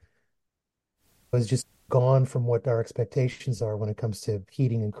simplicity was just gone from what our expectations are when it comes to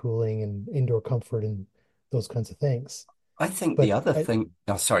heating and cooling and indoor comfort and those kinds of things. I think the But other thing,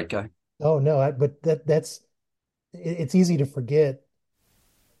 oh, sorry, go. oh no, but it's easy to forget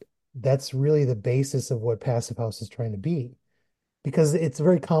that's really the basis of what Passive House is trying to be because it's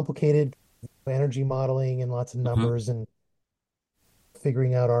very complicated energy modeling and lots of Hmm. numbers and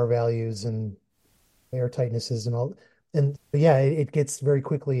figuring out R values and air tightnesses and all. And yeah, it gets very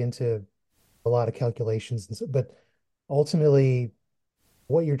quickly into a lot of calculations. And so, but ultimately,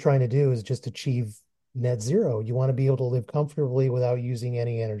 what you're trying to do is just achieve net zero. You want to be able to live comfortably without using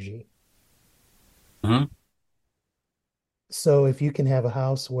any energy. Hmm. So if you can have a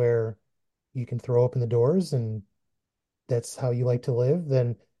house where you can throw open the doors and that's how you like to live,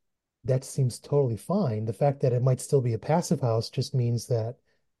 then that seems totally fine. The fact that it might still be a passive house just means that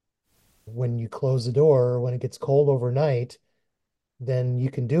when you close the door, when it gets cold overnight, then you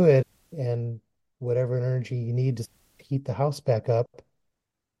can do it and whatever energy you need to heat the house back up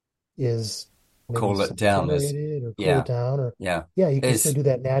is maybe Call it down as, generated or cool it yeah, down or yeah, yeah, you can still is, do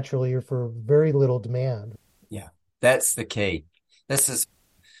that naturally or for very little demand. yeah, that's the key. This is,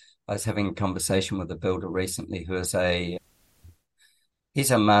 I was having a conversation with a builder recently who is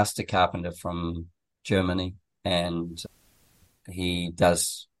he's a master carpenter from Germany, and he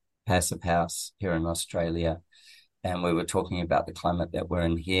does passive house here in Australia. And we were talking about the climate that we're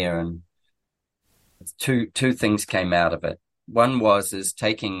in here, and two things came out of it. One was is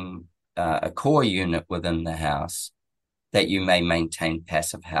taking a core unit within the house that you may maintain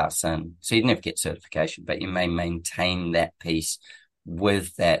passive house in. So you never get certification, but you may maintain that piece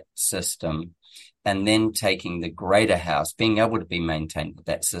with that system. And then taking the greater house, being able to be maintained with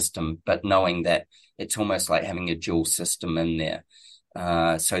that system, but knowing that it's almost like having a dual system in there.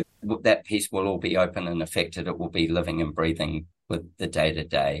 So that piece will all be open and affected. It will be living and breathing with the day to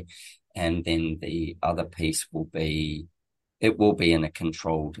day. And then the other piece will be, it will be in a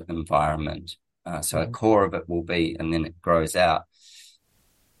controlled environment. So a Mhm. core of it will be, and then it grows out.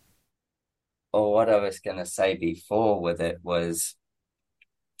 Or what I was going to say before with it was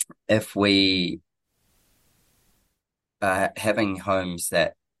if we are having homes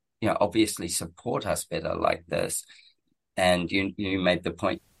that, obviously support us better like this, and you made the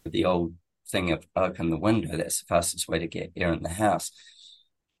point of the old thing of open the window, that's the fastest way to get air in the house.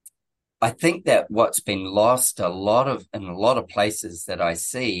 I think that what's been lost in a lot of places that I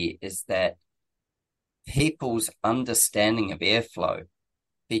see is that people's understanding of airflow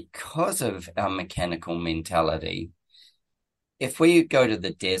because of our mechanical mentality. If we go to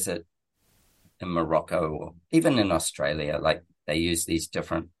the desert in Morocco or even in Australia, like they use these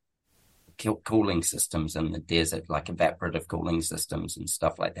different cooling systems in the desert, like evaporative cooling systems and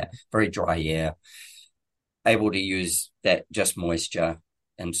stuff like that, very dry air, able to use that just moisture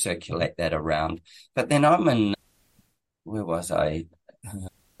and circulate that around. But then I'm in, where was I?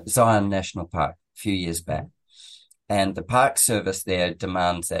 Zion National Park a few years back. Mhm. And the park service there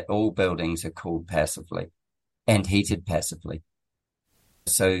demands that all buildings are cooled passively and heated passively.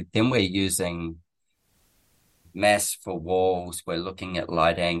 So then we're using mass for walls. We're looking at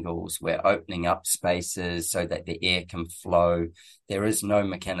light angles. We're opening up spaces so that the air can flow. There is no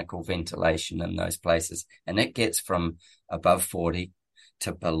mechanical ventilation in those places. And it gets from above 40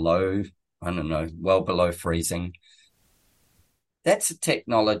 to below, I don't know, well below freezing. That's a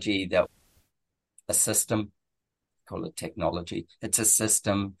technology that a system, call it technology. It's a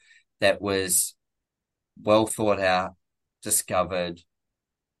system that was well thought out, discovered,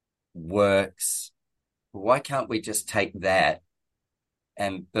 works. Why can't we just take that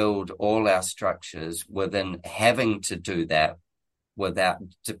and build all our structures within having to do that without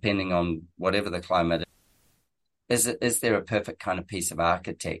depending on whatever the climate is? Is there a perfect kind of piece of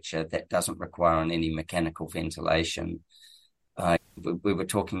architecture that doesn't require any mechanical ventilation? We were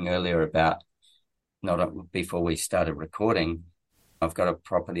talking earlier about, not before we started recording, I've got a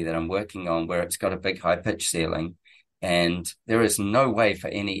property that I'm working on where it's got a big high pitch ceiling, and there is no way for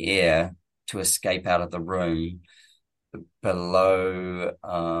any air to escape out of the room below,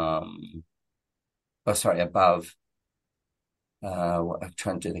 oh, sorry, above, I'm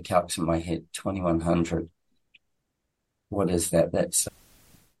trying to do the calcs in my head, 2100. What is that? That's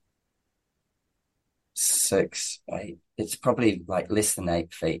 6, 8. It's probably like less than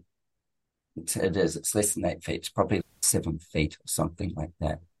 8 feet. It's less than 8 feet. It's probably 7 feet or something like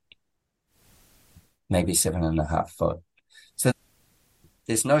that. Maybe 7.5 foot. So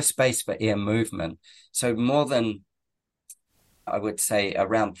there's no space for air movement. So more than I would say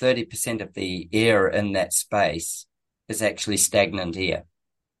around 30% of the air in that space is actually stagnant air.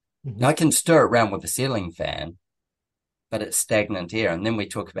 Now Hmm. I can stir it around with a ceiling fan, but it's stagnant air. And then we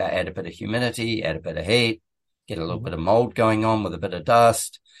talk about add a bit of humidity, add a bit of heat, get a little Hmm. bit of mold going on with a bit of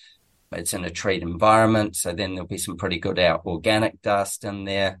dust. It's in a treat environment, so then there'll be some pretty good organic dust in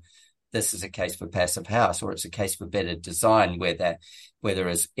there. This is a case for passive house, or it's a case for better design where there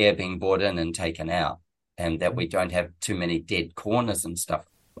is air being brought in and taken out, and that we don't have too many dead corners and stuff.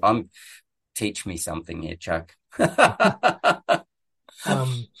 I'm Teach me something here, Chuck.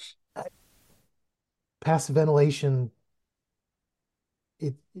 Um, Passive ventilation,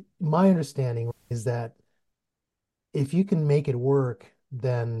 my understanding is that if you can make it work,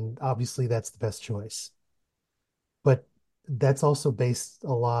 then obviously that's the best choice. But that's also based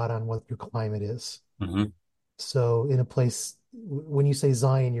a lot on what your climate is. Hmm. So in a place, when you say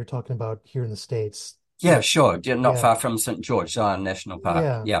Zion, you're talking about here in the States. Yeah, sure. You're not Yeah, far from St. George, Zion National Park.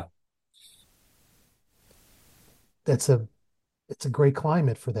 yeah, Yeah. that's a it's a great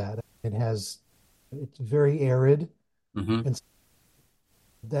climate for that. It's very arid, Hmm. and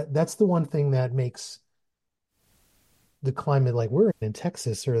that's the one thing that makes the climate like we're in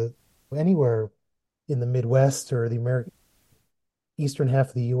Texas or anywhere in the Midwest or the American eastern half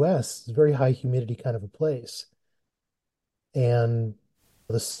of the US. It's a very high humidity kind of a place. And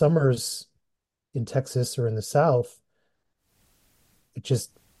the summers in Texas or in the South, it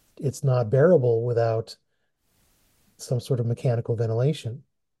just it's not bearable without some sort of mechanical ventilation.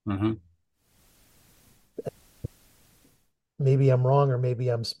 Hmm. Maybe I'm wrong or maybe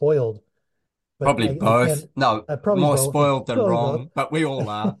I'm spoiled, but Probably I both. can't. No, I probably more both. spoiled than Probably both. wrong, but we all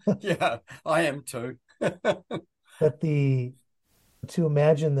are. Yeah, I am too. But the to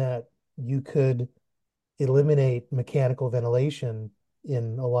imagine that you could eliminate mechanical ventilation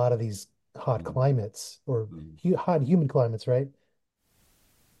in a lot of these hot climates or hot humid climates, right?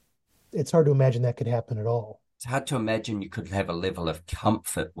 It's hard to imagine that could happen at all. It's hard to imagine you could have a level of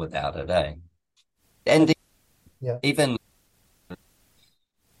comfort without it, eh? I, And yeah. even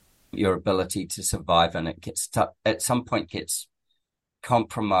your ability to survive and it gets at some point gets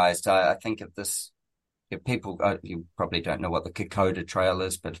compromised. I think of this. If people, you probably don't know what the Kokoda Trail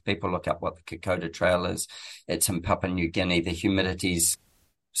is, but if people look up what the Kokoda Trail is, it's in Papua New Guinea. The humidity's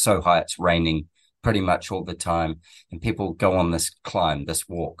so high, it's raining pretty much all the time. And people go on this climb, this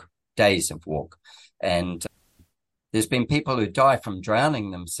walk, days of walk. And there's been people who die from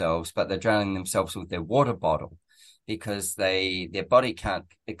drowning themselves, but they're drowning themselves with their water bottle because their body can't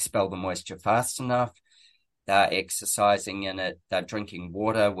expel the moisture fast enough. They're exercising in it. They're drinking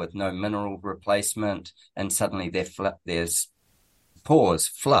water with no mineral replacement, and suddenly their pores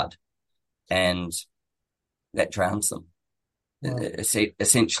flood, and that drowns them. Wow. It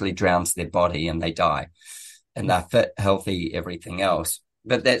essentially drowns their body, and they die. And Yeah. they're fit, healthy, everything else.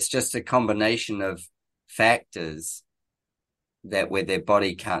 But that's just a combination of factors that where their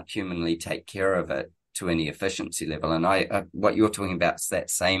body can't humanly take care of it to any efficiency level. And what you're talking about is that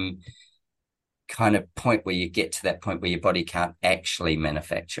same kind of point where you get to that point where your body can't actually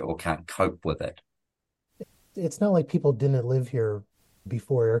manufacture or can't cope with it. It's not like people didn't live here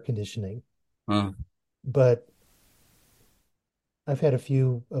before air conditioning, Mm, but I've had a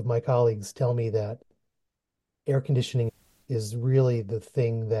few of my colleagues tell me that air conditioning is really the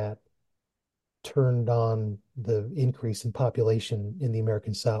thing that turned on the increase in population in the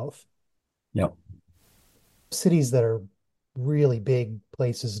American South. yep. Cities that are really big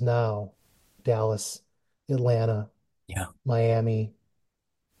places now, Dallas, Atlanta, Yeah. Miami,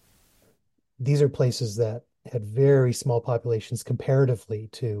 these are places that had very small populations comparatively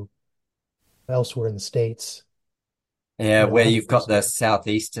to elsewhere in the States. Yeah, You know, where you've got 100%. the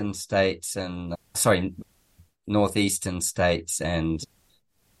southeastern states and sorry, northeastern states, and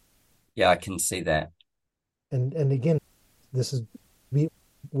yeah, I can see that. And again, this is we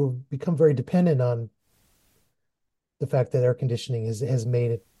we've become very dependent on the fact that air conditioning has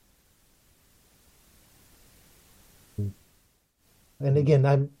made it. And again,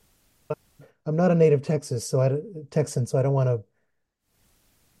 I'm not a native Texan, so I don't want to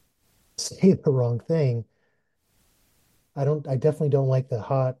say the wrong thing. I definitely don't like the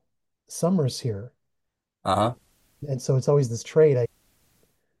hot summers here. Uh-huh. And so it's always this trade. I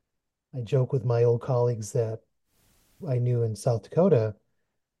joke with my old colleagues that I knew in South Dakota,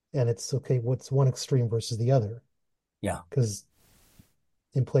 and it's okay, what's one extreme versus the other? Yeah. Because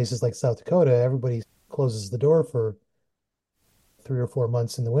in places like South Dakota, everybody closes the door for 3 or 4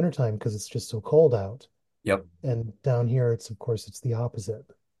 months in the wintertime because it's just so cold out. Yep. And down here, it's of course it's the opposite.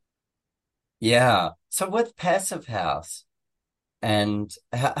 Yeah. So with passive house, and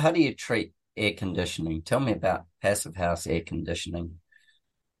how do you treat? air conditioning. Tell me about passive house air conditioning.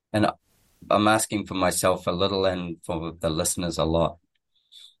 And I'm asking for myself a little and for the listeners a lot.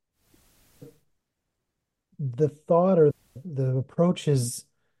 The thought or the approach is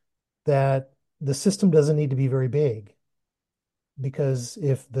that the system doesn't need to be very big because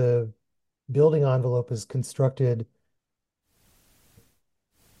if the building envelope is constructed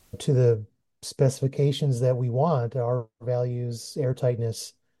to the specifications that we want, our values,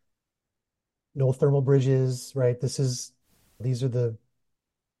 airtightness, no thermal bridges, right? These are the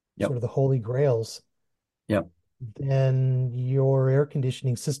Yep. sort of the holy grails. Yep. Then your air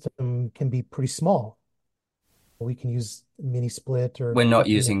conditioning system can be pretty small. We can use mini split or We're not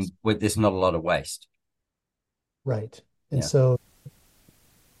even mini, using, there's not a lot of waste. right. And Yeah. so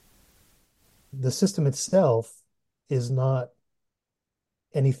the system itself is not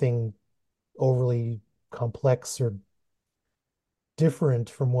anything overly complex or different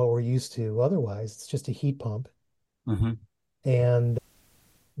from what we're used to otherwise. It's just a heat pump. Hmm. And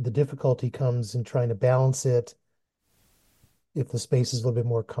the difficulty comes in trying to balance it if the space is a little bit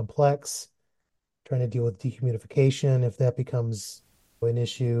more complex, trying to deal with dehumidification, if that becomes an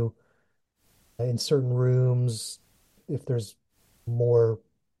issue in certain rooms, if there's more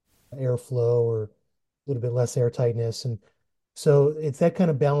airflow or a little bit less airtightness. And so it's that kind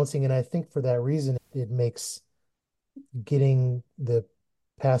of balancing. And I think for that reason, it makes getting the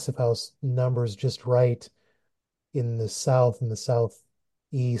passive house numbers just right in the south and the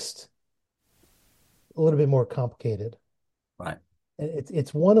southeast a little bit more complicated. Right.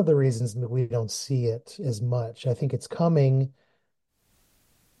 It's one of the reasons that we don't see it as much. I think it's coming.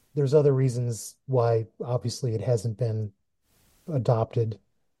 There's other reasons why obviously it hasn't been adopted,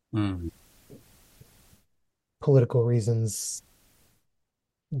 Mm. political reasons,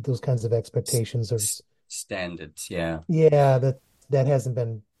 those kinds of S- expectations are Standards. Yeah. yeah, that hasn't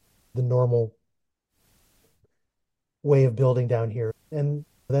been the normal way of building down here. And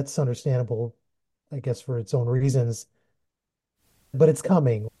that's understandable, I guess, for its own reasons, but it's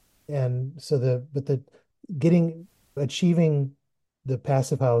coming. And so the getting achieving the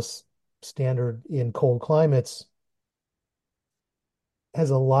passive house standard in cold climates has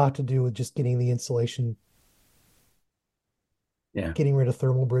a lot to do with just getting the insulation, Yeah. getting rid of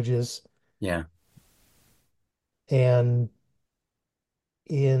thermal bridges, Yeah. and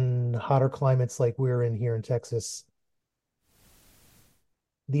in hotter climates like we're in here in Texas,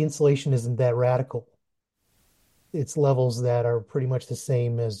 the insulation isn't that radical. It's levels that are pretty much the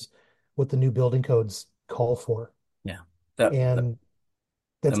same as what the new building codes call for. Yeah. The, And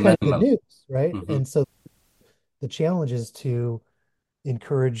the that's kind of good minimum. news, right? Hmm. And so the challenge is to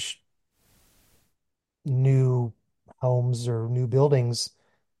encourage new homes or new buildings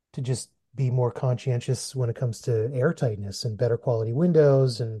to just be more conscientious when it comes to air tightness and better quality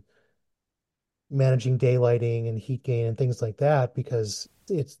windows and managing daylighting and heat gain and things like that, because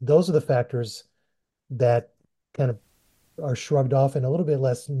it's those are the factors that kind of are shrugged off and a little bit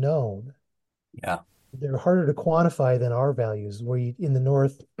less known. Yeah. They're harder to quantify than our values. In the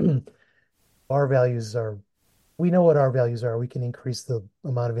north, our values are, we know what our values are. We can increase the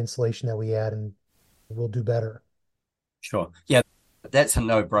amount of insulation that we add and we'll do better. Sure. Yeah. That's a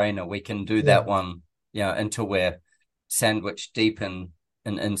no-brainer. We can do that Yeah. one. Yeah. Until we're sandwiched deep in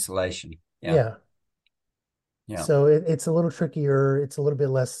insulation. Yeah. Yeah. Yeah. So it's a little trickier. It's a little bit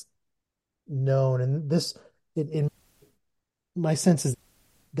less known. And in my sense is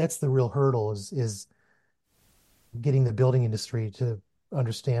that's the real hurdle is getting the building industry to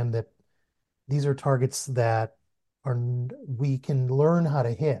understand that these are targets that are we can learn how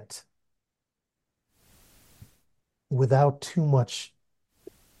to hit without too much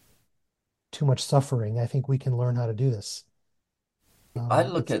suffering. I think we can learn how to do this. I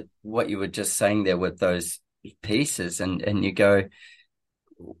look It's at what you were just saying there with those pieces and you go,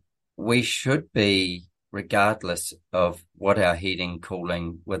 we should be, regardless of what our heating,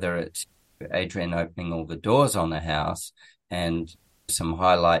 cooling, whether it's Adrian opening all the doors on the house and some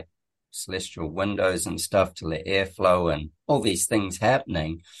highlight celestial windows and stuff to let airflow and all these things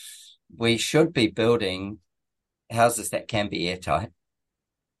happening, we should be building houses that can be airtight.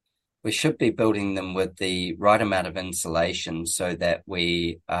 We should be building them with the right amount of insulation so that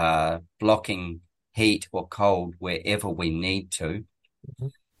we are blocking heat or cold wherever we need to.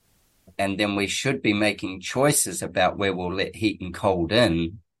 And then we should be making choices about where we'll let heat and cold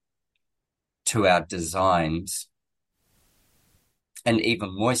in to our designs, and even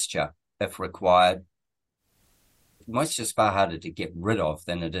moisture if required. Moisture is far harder to get rid of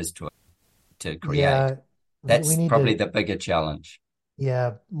than it is to create. yeah, we That's need probably to the bigger challenge.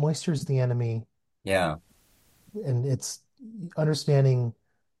 yeah, moisture is the enemy Yeah. and it's understanding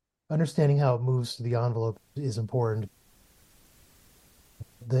understanding how it moves through the envelope is important.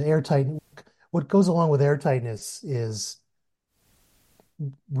 The airtight, what goes along with airtightness is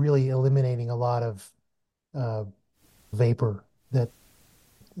really eliminating a lot of uh, vapor that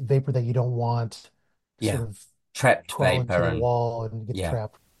vapor that you don't want to Yeah. sort of Trapped crawl into vapor the and wall and get yeah.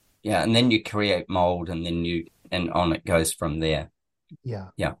 trapped. Yeah. And then you create mold and on it goes from there. Yeah,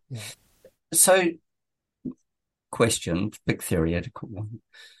 Yeah. yeah. So question, big theoretical one.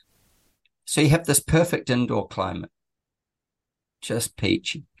 So you have this perfect indoor climate, just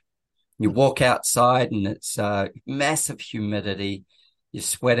peachy. You Mhm. walk outside and it's massive humidity. You're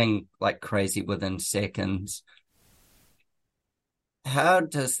sweating like crazy within seconds. How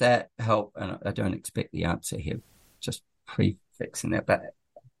does that help? And I don't expect the answer here, just prefixing that. But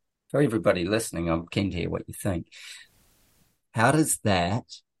for everybody listening, I'm keen to hear what you think. How does that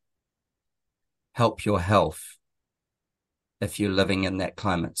help your health if you're living in that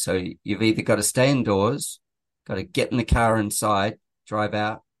climate? So you've either got to stay indoors, got to get in the car inside, drive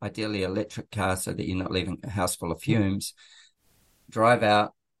out, ideally electric car so that you're not leaving a house full of fumes, drive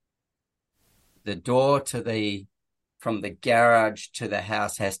out, the door to the from the garage to the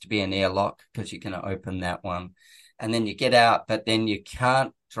house has to be an airlock because you're going to open that one. And then you get out, but then you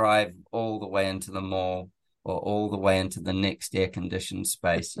can't drive all the way into the mall or all the way into the next air conditioned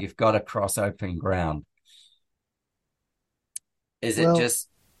space. You've got to cross open ground. Is it Well, just,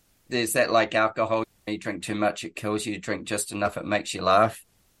 is that like alcohol? You drink too much, it kills you. You drink just enough, it makes you laugh,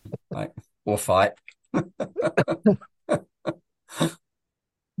 like, or fight.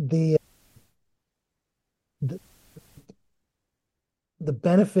 the the, the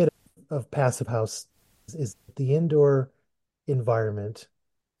benefit of passive house is the indoor environment.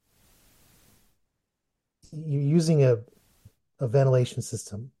 You're using a ventilation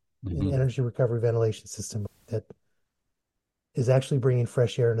system, an Mm-hmm. energy recovery ventilation system that is actually bringing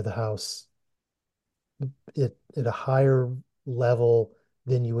fresh air into the house at a higher level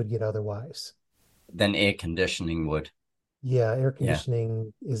than you would get otherwise. Than air conditioning would. Yeah, air Yeah.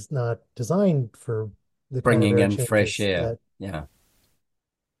 conditioning is not designed for the kind of Bringing air in fresh changes air. that. Yeah.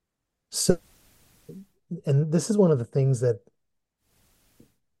 So, and this is one of the things that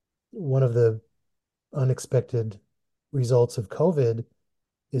one of the unexpected results of COVID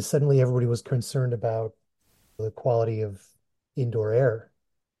is suddenly everybody was concerned about the quality of indoor air.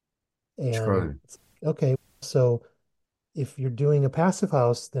 And True. okay, so if you're doing a passive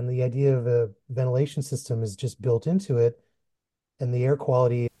house, then the idea of a ventilation system is just built into it, and the air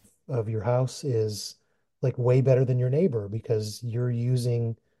quality of your house is like way better than your neighbor because you're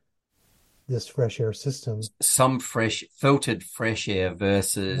using this fresh air system. Some fresh, filtered fresh air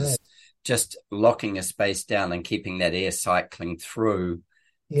versus Right. just locking a space down and keeping that air cycling through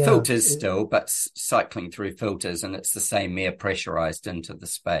Yeah. filters still, but cycling through filters, and it's the same air pressurized into the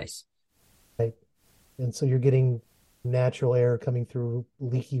space. Right. And so you're getting natural air coming through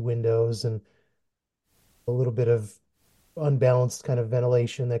leaky windows and a little bit of unbalanced kind of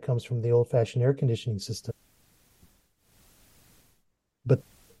ventilation that comes from the old-fashioned air conditioning system. But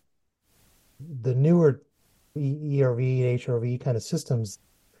the newer ERV, HRV kind of systems,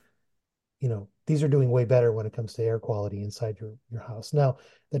 these are doing way better when it comes to air quality inside your house. Now,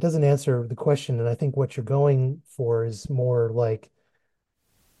 that doesn't answer the question, and I think what you're going for is more like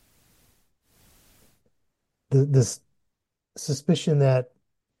this suspicion that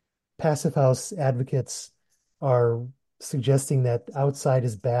passive house advocates are suggesting that outside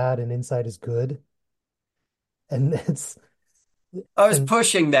is bad and inside is good. And it's I was and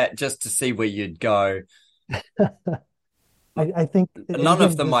pushing that just to see where you'd go. I think, and None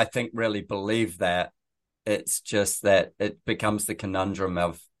of again, them, I this think, really believe that. It's just that it becomes the conundrum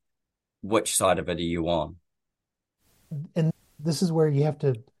of which side of it are you on? and this is where you have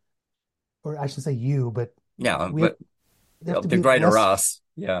to, or I should say you, but Yeah, we have, but you have to the be greater us.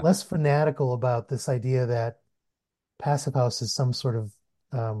 Yeah. less fanatical about this idea that passive house is some sort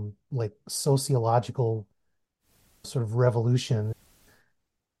of like sociological sort of revolution.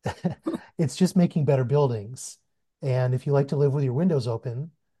 It's just making better buildings. And if you like to live with your windows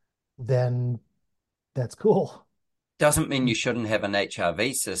open, then that's cool. Doesn't mean you shouldn't have an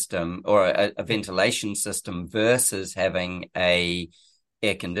HRV system or a ventilation system versus having a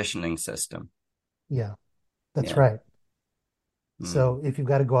air conditioning system. Yeah, that's Yeah. right. Mm. So if you've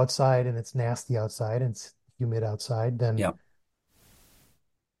got to go outside and it's nasty outside and it's humid outside, then Yeah.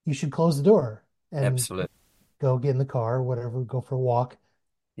 you should close the door and Absolutely. go get in the car, whatever, go for a walk.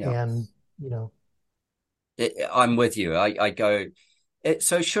 Yeah. And, you know, I'm with you. I go,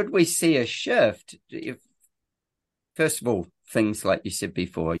 so should we see a shift? If, first of all, things like you said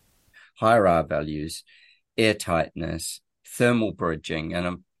before, higher R values, air tightness, thermal bridging,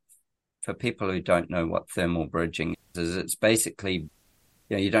 and for people who don't know what thermal bridging is it's basically,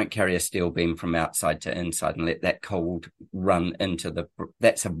 you don't carry a steel beam from outside to inside and let that cold run into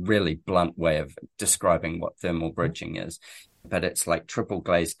that's a really blunt way of describing what thermal bridging is. But it's like triple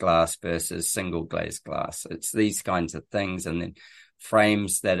glazed glass versus single glazed glass. It's these kinds of things. And then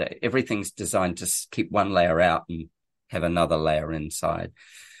frames everything's designed to keep one layer out and have another layer inside.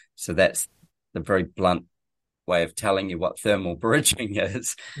 So that's the very blunt way of telling you what thermal bridging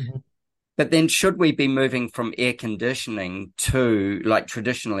is. Mhm. But then should we be moving from air conditioning to like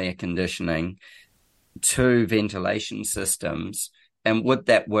traditional air conditioning to ventilation systems? And would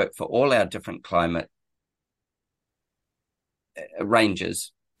that work for all our different climate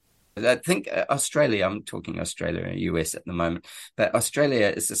ranges? I think Australia, I'm talking Australia and US at the moment, but Australia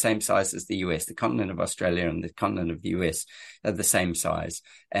is the same size as the US. The continent of Australia and the continent of the US are the same size.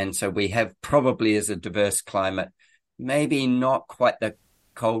 And so we have probably as a diverse climate, maybe not quite the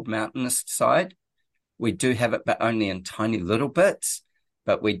cold mountainous side. We do have it, but only in tiny little bits.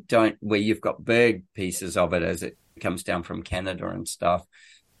 But we don't, where you've got big pieces of it as it comes down from Canada and stuff.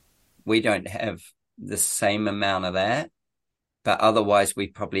 We don't have the same amount of that. But otherwise, we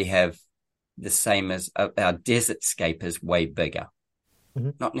probably have the same as our desert scape is way bigger.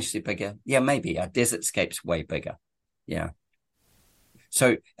 Mhm. Not necessarily bigger. Yeah, maybe our desert scape's way bigger. Yeah.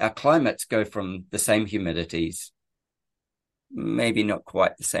 So our climates go from the same humidities, maybe not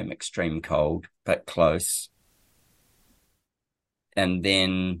quite the same extreme cold, but close. And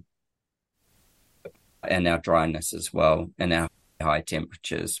then, and our dryness as well, and our high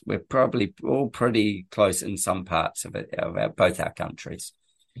temperatures. We're probably all pretty close in some parts of it, both our countries.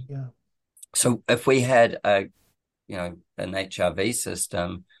 Yeah. So if we had an HRV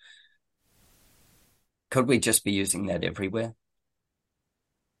system, could we just be using that everywhere?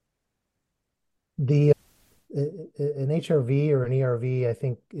 The an HRV or an ERV, I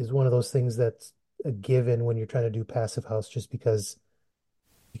think, is one of those things that's a given when you're trying to do passive house, just because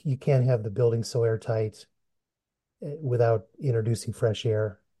you can't have the building so airtight without introducing fresh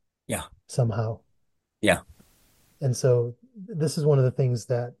air Yeah, somehow. yeah. And so this is one of the things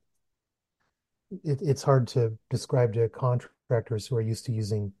that it's hard to describe to contractors who are used to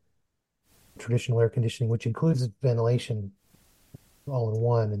using traditional air conditioning, which includes ventilation all in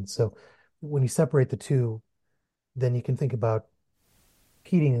one. And so when you separate the two, then you can think about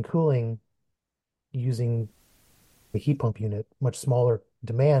heating and cooling using a heat pump unit, much smaller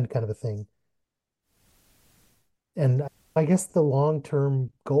demand kind of a thing. And I guess the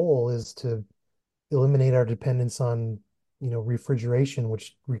long-term goal is to eliminate our dependence on, refrigeration,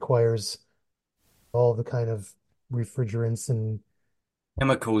 which requires all the kind of refrigerants and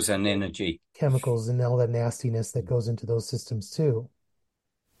Chemicals and energy. chemicals and all that nastiness that goes into those systems too.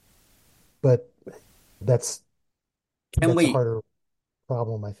 But that's Can that's a we harder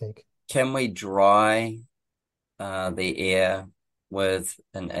problem, I think. can we dry the air with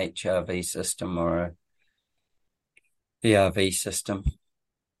an HRV system or a VRV system?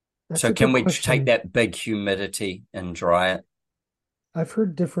 That's So a can good we take question. that big humidity and dry it? I've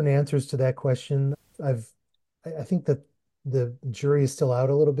heard different answers to that question. I think that the jury is still out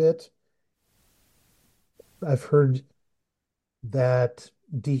a little bit. I've heard that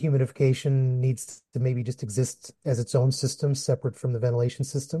dehumidification needs to maybe just exist as its own system, separate from the ventilation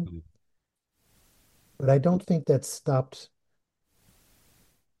system. But I don't think that stopped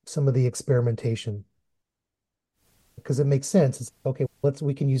some of the experimentation because it makes sense. It's okay,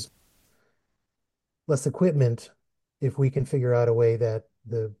 we can use less equipment if we can figure out a way that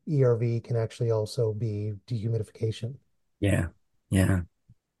the ERV can actually also be dehumidification. Yeah, yeah.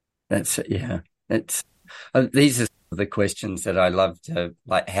 Yeah. It's these are the questions that I love to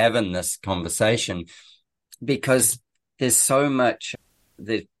like have in this conversation because there's so much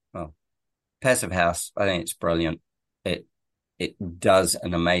that well, Passive House, I think it's brilliant. It it does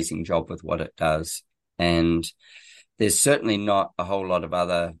an amazing job with what it does. And there's certainly not a whole lot of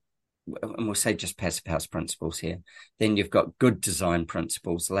other, and we'll say just Passive House principles here. Then you've got good design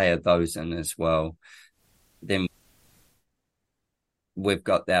principles, layer those in as well. Then we've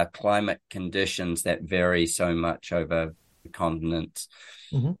got our climate conditions that vary so much over the continents.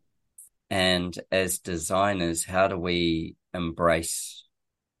 Mhm. And as designers, how do we embrace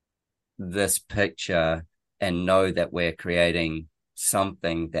this picture and know that we're creating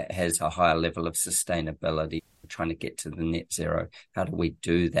something that has a higher level of sustainability? We're trying to get to the net zero. How do we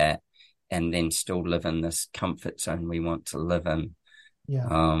do that and then still live in this comfort zone we want to live in? Yeah.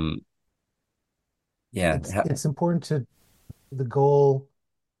 Um, yeah, It's important to the goal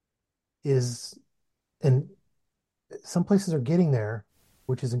is, and some places are getting there,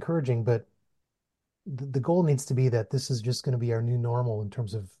 which is encouraging, but the goal needs to be that this is just going to be our new normal in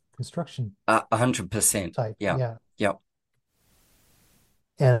terms of construction 100%. type. Yeah. Yeah. Yep.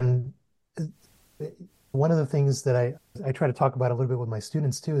 And uh, one of the things that I try to talk about a little bit with my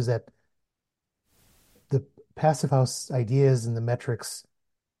students too is that the passive house ideas and the metrics,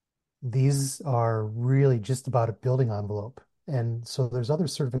 these are really just about a building envelope. And so there's other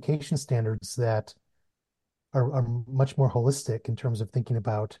certification standards that are much more holistic in terms of thinking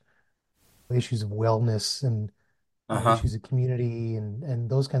about issues of wellness and Uh-huh. issues of community and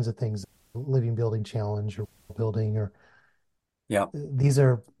those kinds of things, living building challenge or building or Yep. these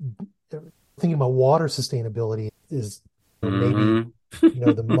are thinking about water sustainability is maybe Hmm.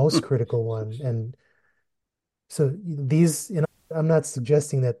 the most critical one. And so these, I'm not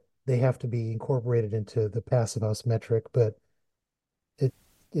suggesting that they have to be incorporated into the passive house metric, but it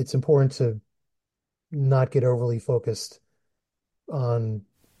it's important to not get overly focused on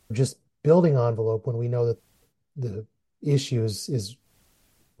just building envelope when we know that the issue is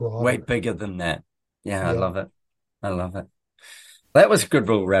Way broader. bigger than that. Yeah, I Yeah. love it. I love it. That was a good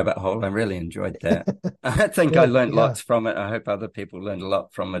little rabbit hole. I really enjoyed that. I think I Good. learned Yeah. lots from it. I hope other people learned a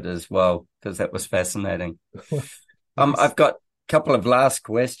lot from it as well, because that was fascinating. Well, nice. I've got a couple of last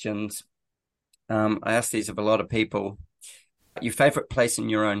questions. I asked these of a lot of people. Your favorite place in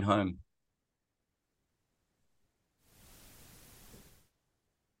your own home?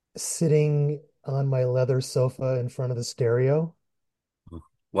 Sitting on my leather sofa in front of the stereo.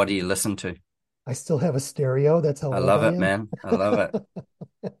 What do you listen to? I still have a stereo. That's how I old love I it, am. man. I love it.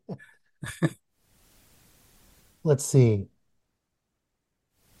 Let's see.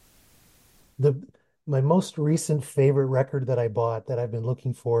 The My most recent favorite record that I bought that I've been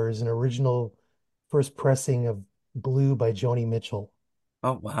looking for is an original first pressing of Blue by Joni Mitchell.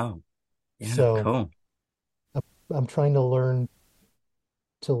 Oh, wow. Yeah, So cool. I'm, I'm trying to learn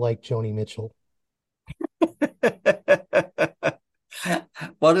to like Joni Mitchell.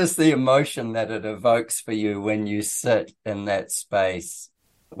 What is the emotion that it evokes for you when you sit in that space,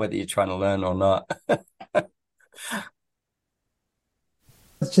 whether you're trying to learn or not?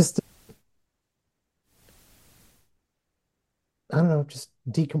 It's just, I don't know, just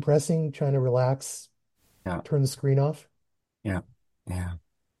decompressing, trying to relax, Yeah, turn the screen off. yeah, yeah,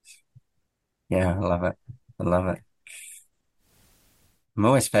 yeah. I love it. I love it. I'm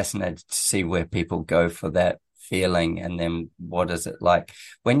always fascinated to see where people go for that feeling and then what is it like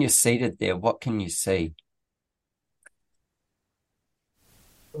when you're seated there? What can you see?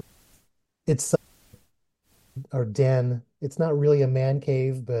 It's our den. It's not really a man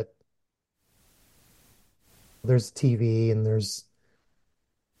cave, but there's TV and there's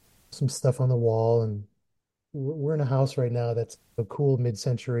some stuff on the wall. And we're in a house right now that's a cool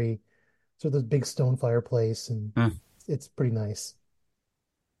mid-century, so there's a big stone fireplace, and Hmm. it's pretty nice.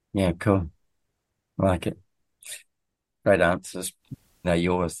 Yeah, cool. I like it. Great answers. No,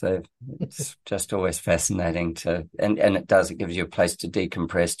 yours. It's just always fascinating and it does, it gives you a place to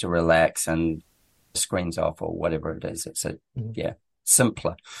decompress, to relax and screens off or whatever it is. Mhm. Yeah,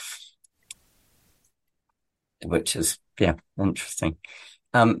 simpler, which is, yeah, interesting.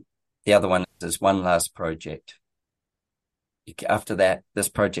 The other one is one last project. After that, this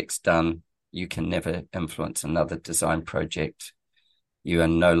project's done. You can never influence another design project. You are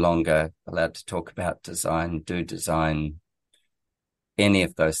no longer allowed to talk about design, do design, any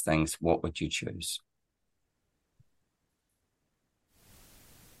of those things. What would you choose?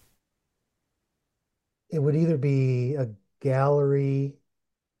 It would either be a gallery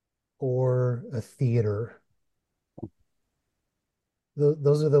or a theater.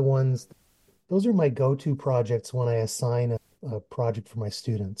 Those are the ones, those are my go-to projects when I assign a project for my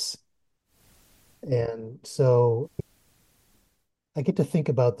students. And so I get to think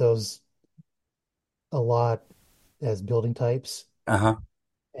about those a lot as building types. Uh-huh.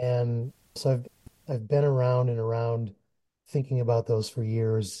 And so I've been around and around thinking about those for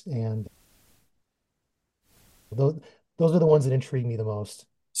years, and those those are the ones that intrigue me the most.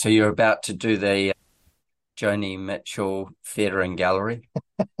 So you're about to do the Joni Mitchell Theatre and Gallery.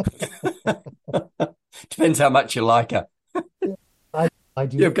 Depends how much you like her. I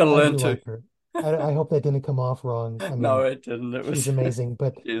You've got to I learn do to. like her. I hope that didn't come off wrong. I No, mean, it didn't. It she's was, amazing,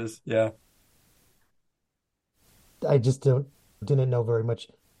 but she is, yeah. I just didn't know very much.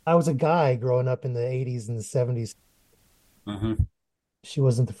 I was a guy growing up in the 80s and the 70s. Hmm. She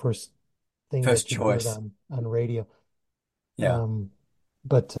wasn't the first thing First that you heard choice. on radio. Yeah. Um,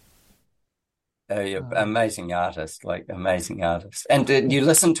 but Yeah, um, amazing artist, like amazing artist. And did you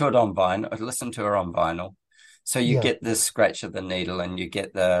listen to it on vinyl? Listen to her on vinyl. So you yeah, get the scratch of the needle and you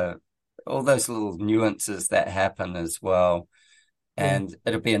get the all those little nuances that happen as well. yeah. And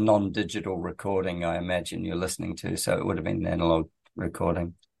it'll be a non-digital recording, I imagine you're listening to. So it would have been an analog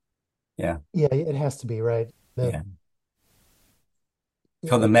recording. Yeah. Yeah, it has to be, right? The Yeah.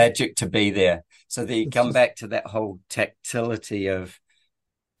 For the it, magic to be there. So that you it's come just back to that whole tactility of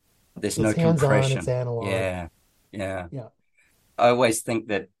there's it's no hands-on, it's compression. analog. Yeah. Yeah. Yeah. I always think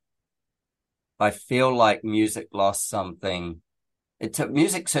that I feel like music lost something.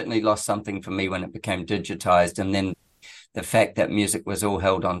 Music certainly lost something for me when it became digitized. And then the fact that music was all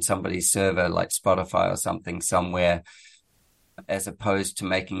held on somebody's server like Spotify or something somewhere, as opposed to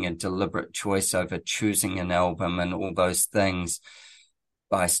making a deliberate choice over choosing an album and all those things.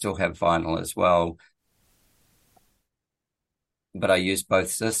 I still have vinyl as well, but I use both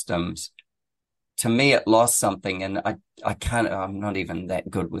systems. To me, it lost something, and I can't, I'm not even that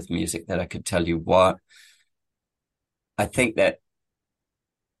good with music that I could tell you what. I think that,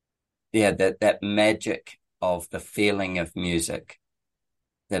 yeah, that magic of the feeling of music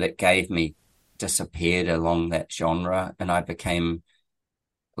that it gave me disappeared along that genre, and I became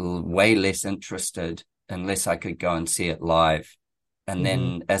way less interested unless I could go and see it live. And Hmm.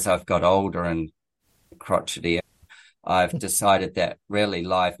 then as I've got older and crotchety, I've decided that really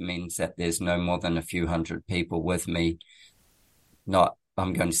live means that there's no more than a few hundred people with me. Not,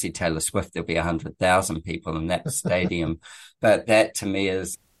 I'm going to see Taylor Swift, there'll be 100,000 people in that stadium. But that to me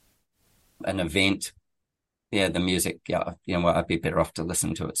is an event. Yeah, the music, yeah, you know what, I'd be better off to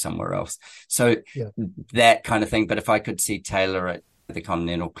listen to it somewhere else. So Yeah. that kind of thing. But if I could see Taylor at the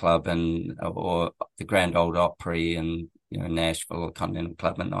Continental Club and or the Grand Ole Opry and Nashville or Continental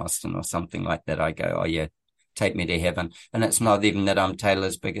Club in Austin or something like that, I go, oh yeah, take me to heaven. And it's not even that I'm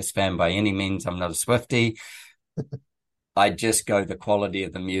Taylor's biggest fan by any means. I'm not a Swiftie. I just go the quality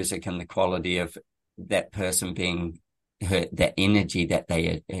of the music and the quality of that person being that energy that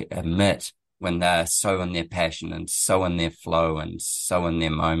they emit when they're so in their passion and so in their flow and so in their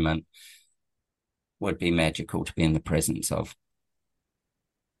moment would be magical to be in the presence of.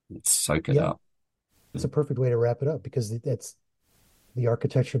 Soak it Yeah. up. It's a perfect way to wrap it up because that's the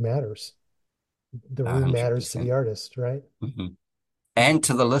architecture matters. The room matters to the 100%. artist, right? Mm-hmm. Yeah, And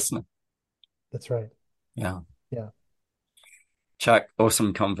to the listener. that's right. Yeah. Yeah. Chuck,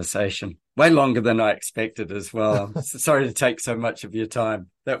 awesome conversation. Way longer than I expected as well. I'm sorry to take so much of your time.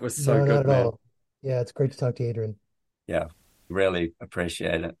 That was so No, not good, at man. all. Yeah, it's great to talk to you, Adrian. Yeah. Really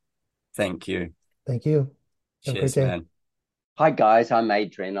appreciate it. Thank you. Thank you. Have a great Cheers, day. man. Hi, guys. I'm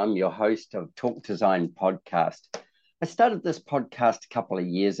Adrian. I'm your host of Talk Design Podcast. I started this podcast a couple of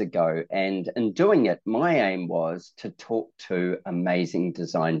years ago, and in doing it, my aim was to talk to amazing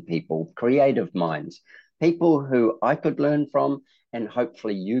design people, creative minds, people who I could learn from, and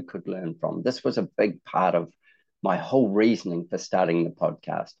hopefully you could learn from. This was a big part of my whole reasoning for starting the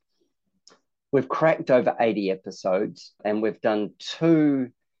podcast. We've cracked over 80 episodes, and we've done two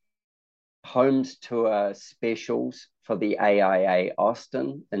homes tour specials for the AIA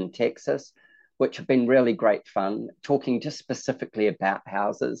Austin in Texas, which have been really great fun, talking just specifically about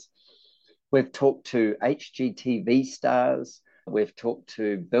houses. We've talked to HGTV stars, we've talked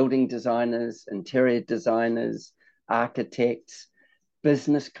to building designers, interior designers, architects,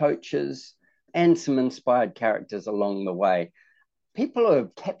 business coaches, and some inspired characters along the way. People who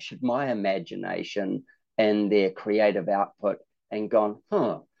have captured my imagination and their creative output and gone,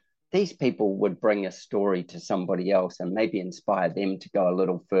 these people would bring a story to somebody else and maybe inspire them to go a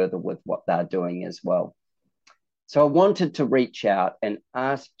little further with what they're doing as well. So I wanted to reach out and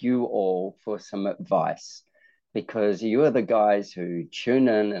ask you all for some advice because you are the guys who tune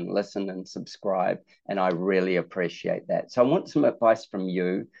in and listen and subscribe, and I really appreciate that. So I want some advice from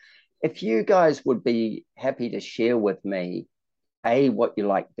you. If you guys would be happy to share with me what you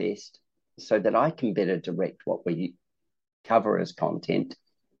like best so that I can better direct what we cover as content.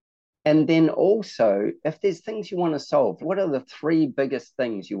 And then also, if there's things you want to solve, what are the three biggest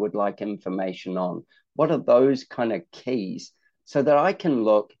things you would like information on? What are those kind of keys so that I can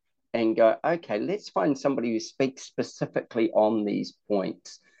look and go, okay, let's find somebody who speaks specifically on these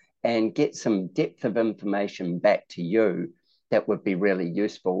points and get some depth of information back to you that would be really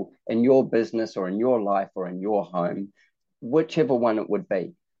useful in your business or in your life or in your home, whichever one it would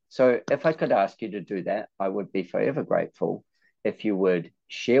be. So if I could ask you to do that, I would be forever grateful if you would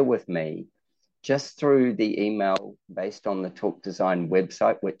share with me just through the email based on the Talk Design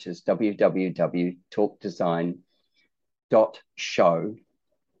website, which is www.talkdesign.show.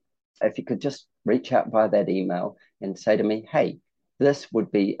 If you could just reach out via that email and say to me, hey, this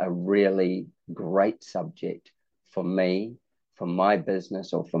would be a really great subject for me, for my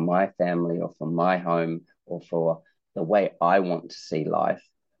business, or for my family, or for my home, or for the way I want to see life.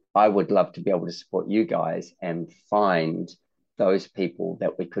 I would love to be able to support you guys and find those people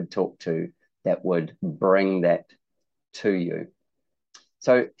that we could talk to that would bring that to you.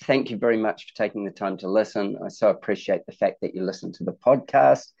 So thank you very much for taking the time to listen. I so appreciate the fact that you listen to the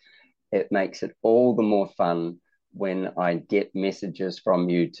podcast. It makes it all the more fun when I get messages from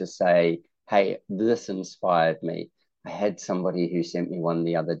you to say, hey, this inspired me. I had somebody who sent me one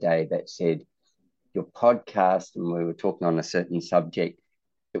the other day that said, your podcast, and we were talking on a certain subject,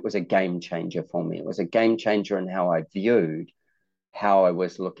 it was a game changer for me. It was a game changer in how I viewed how I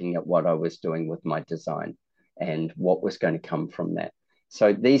was looking at what I was doing with my design and what was going to come from that.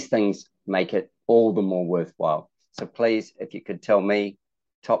 So these things make it all the more worthwhile. So please, if you could tell me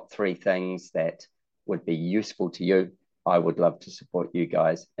top three things that would be useful to you, I would love to support you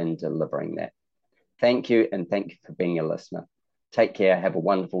guys in delivering that. Thank you, and thank you for being a listener. Take care. Have a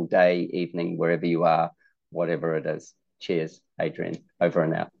wonderful day, evening, wherever you are, whatever it is. Cheers, Adrian. Over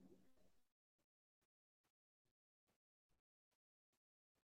and out.